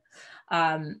here.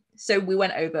 So we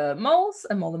went over moles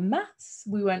and molar mass.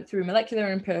 We went through molecular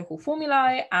and empirical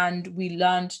formulae, and we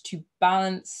learned to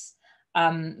balance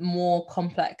more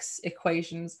complex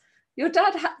equations. Your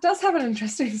dad does have an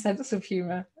interesting sense of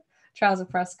humor, trouser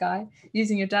press guy,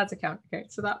 using your dad's account. Okay,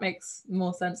 so that makes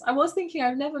more sense. I was thinking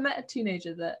I've never met a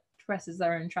teenager that presses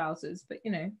their own trousers, but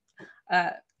you know,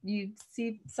 you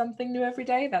see something new every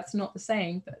day. That's not the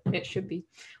saying, but it should be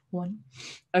one.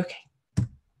 Okay,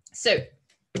 so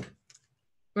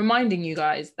reminding you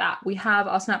guys that we have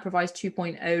our SnapRevise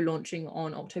 2.0 launching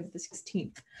on October the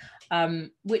 16th,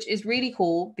 which is really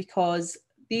cool because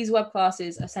these web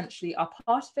classes essentially are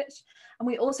part of it. And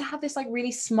we also have this like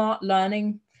really smart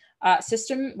learning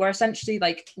system where essentially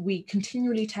like we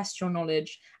continually test your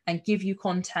knowledge and give you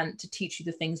content to teach you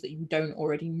the things that you don't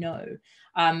already know.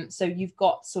 So you've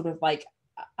got sort of like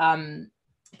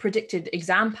predicted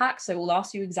exam packs. So we'll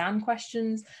ask you exam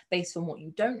questions based on what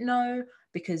you don't know,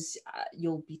 because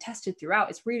you'll be tested throughout.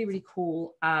 It's really, really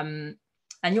cool. And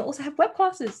you'll also have web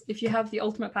classes if you have the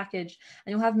ultimate package,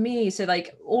 and you'll have me. So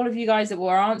like all of you guys that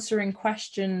were answering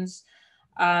questions,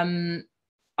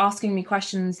 asking me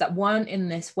questions that weren't in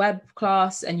this web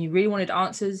class and you really wanted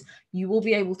answers, you will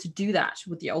be able to do that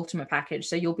with the ultimate package.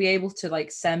 So you'll be able to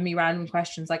like send me random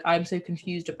questions like, I'm so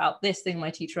confused about this thing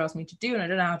my teacher asked me to do and I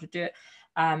don't know how to do it.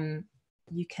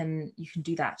 You can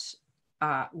do that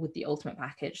with the ultimate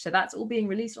package. So that's all being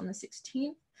released on the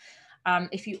 16th.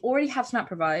 If you already have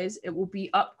SnapRevise, it will be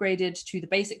upgraded to the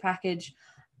basic package,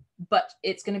 but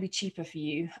it's going to be cheaper for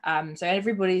you. So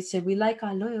everybody said we like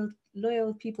our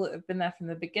loyal people that have been there from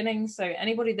the beginning. So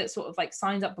anybody that sort of like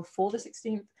signs up before the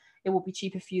 16th, it will be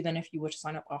cheaper for you than if you were to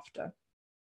sign up after.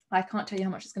 I can't tell you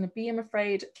how much it's going to be, I'm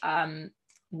afraid.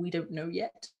 We don't know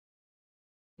yet.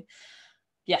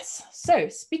 Yes, so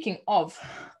speaking of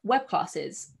web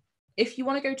classes, if you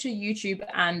want to go to YouTube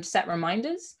and set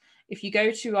reminders, if you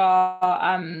go to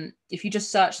our, if you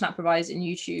just search SnapRevise in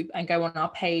YouTube and go on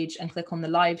our page and click on the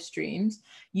live streams,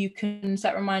 you can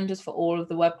set reminders for all of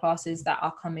the web classes that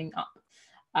are coming up.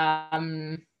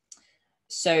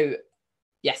 So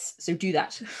yes, so do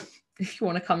that if you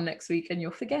want to come next week and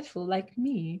you're forgetful like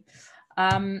me.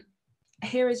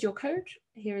 Here is your code.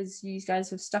 Here is, you guys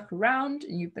have stuck around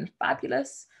and you've been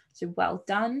fabulous. So well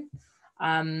done.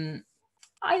 I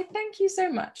thank you so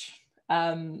much.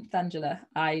 D'Angela,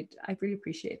 I really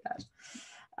appreciate that.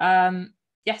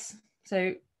 Yes,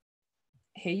 so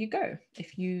here you go.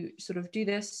 If you sort of do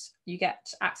this, you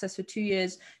get access for 2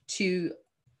 years to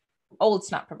old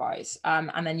SnapRevise,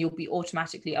 and then you'll be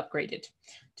automatically upgraded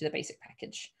to the basic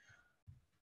package.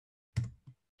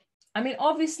 I mean,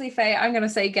 obviously, Faye, I'm going to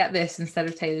say get this instead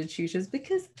of tailored tutors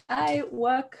because I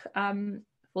work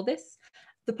for this.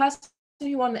 The person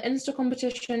who won the Insta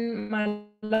competition, my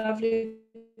lovely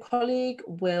colleague,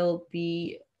 will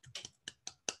be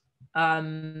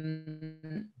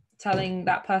telling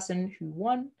that person who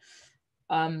won,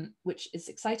 which is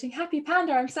exciting. Happy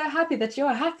Panda, I'm so happy that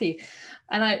you're happy.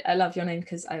 And I love your name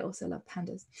because I also love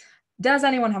pandas. Does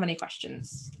anyone have any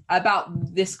questions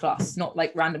about this class? Not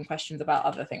like random questions about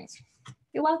other things.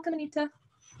 You're welcome, Anita.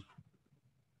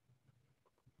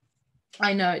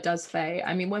 I know it does, Faye.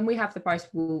 I mean, when we have the price,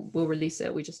 we'll release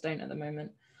it. We just don't at the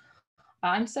moment.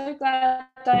 I'm so glad,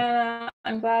 Diana.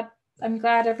 I'm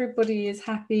glad everybody is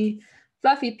happy.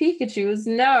 Fluffy Pikachu's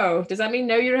no. Does that mean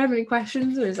no, you don't have any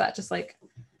questions, or is that just like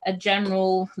a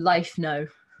general life no?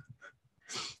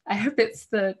 I hope it's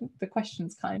the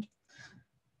questions kind.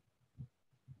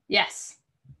 Yes.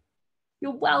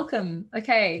 You're welcome.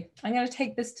 Okay, I'm going to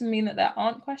take this to mean that there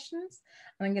aren't questions.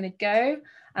 And I'm going to go,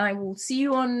 and I will see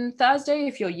you on Thursday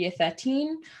if you're year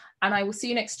 13. And I will see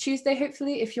you next Tuesday,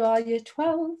 hopefully, if you are year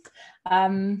 12.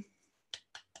 I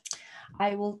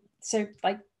will, so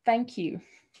like, thank you.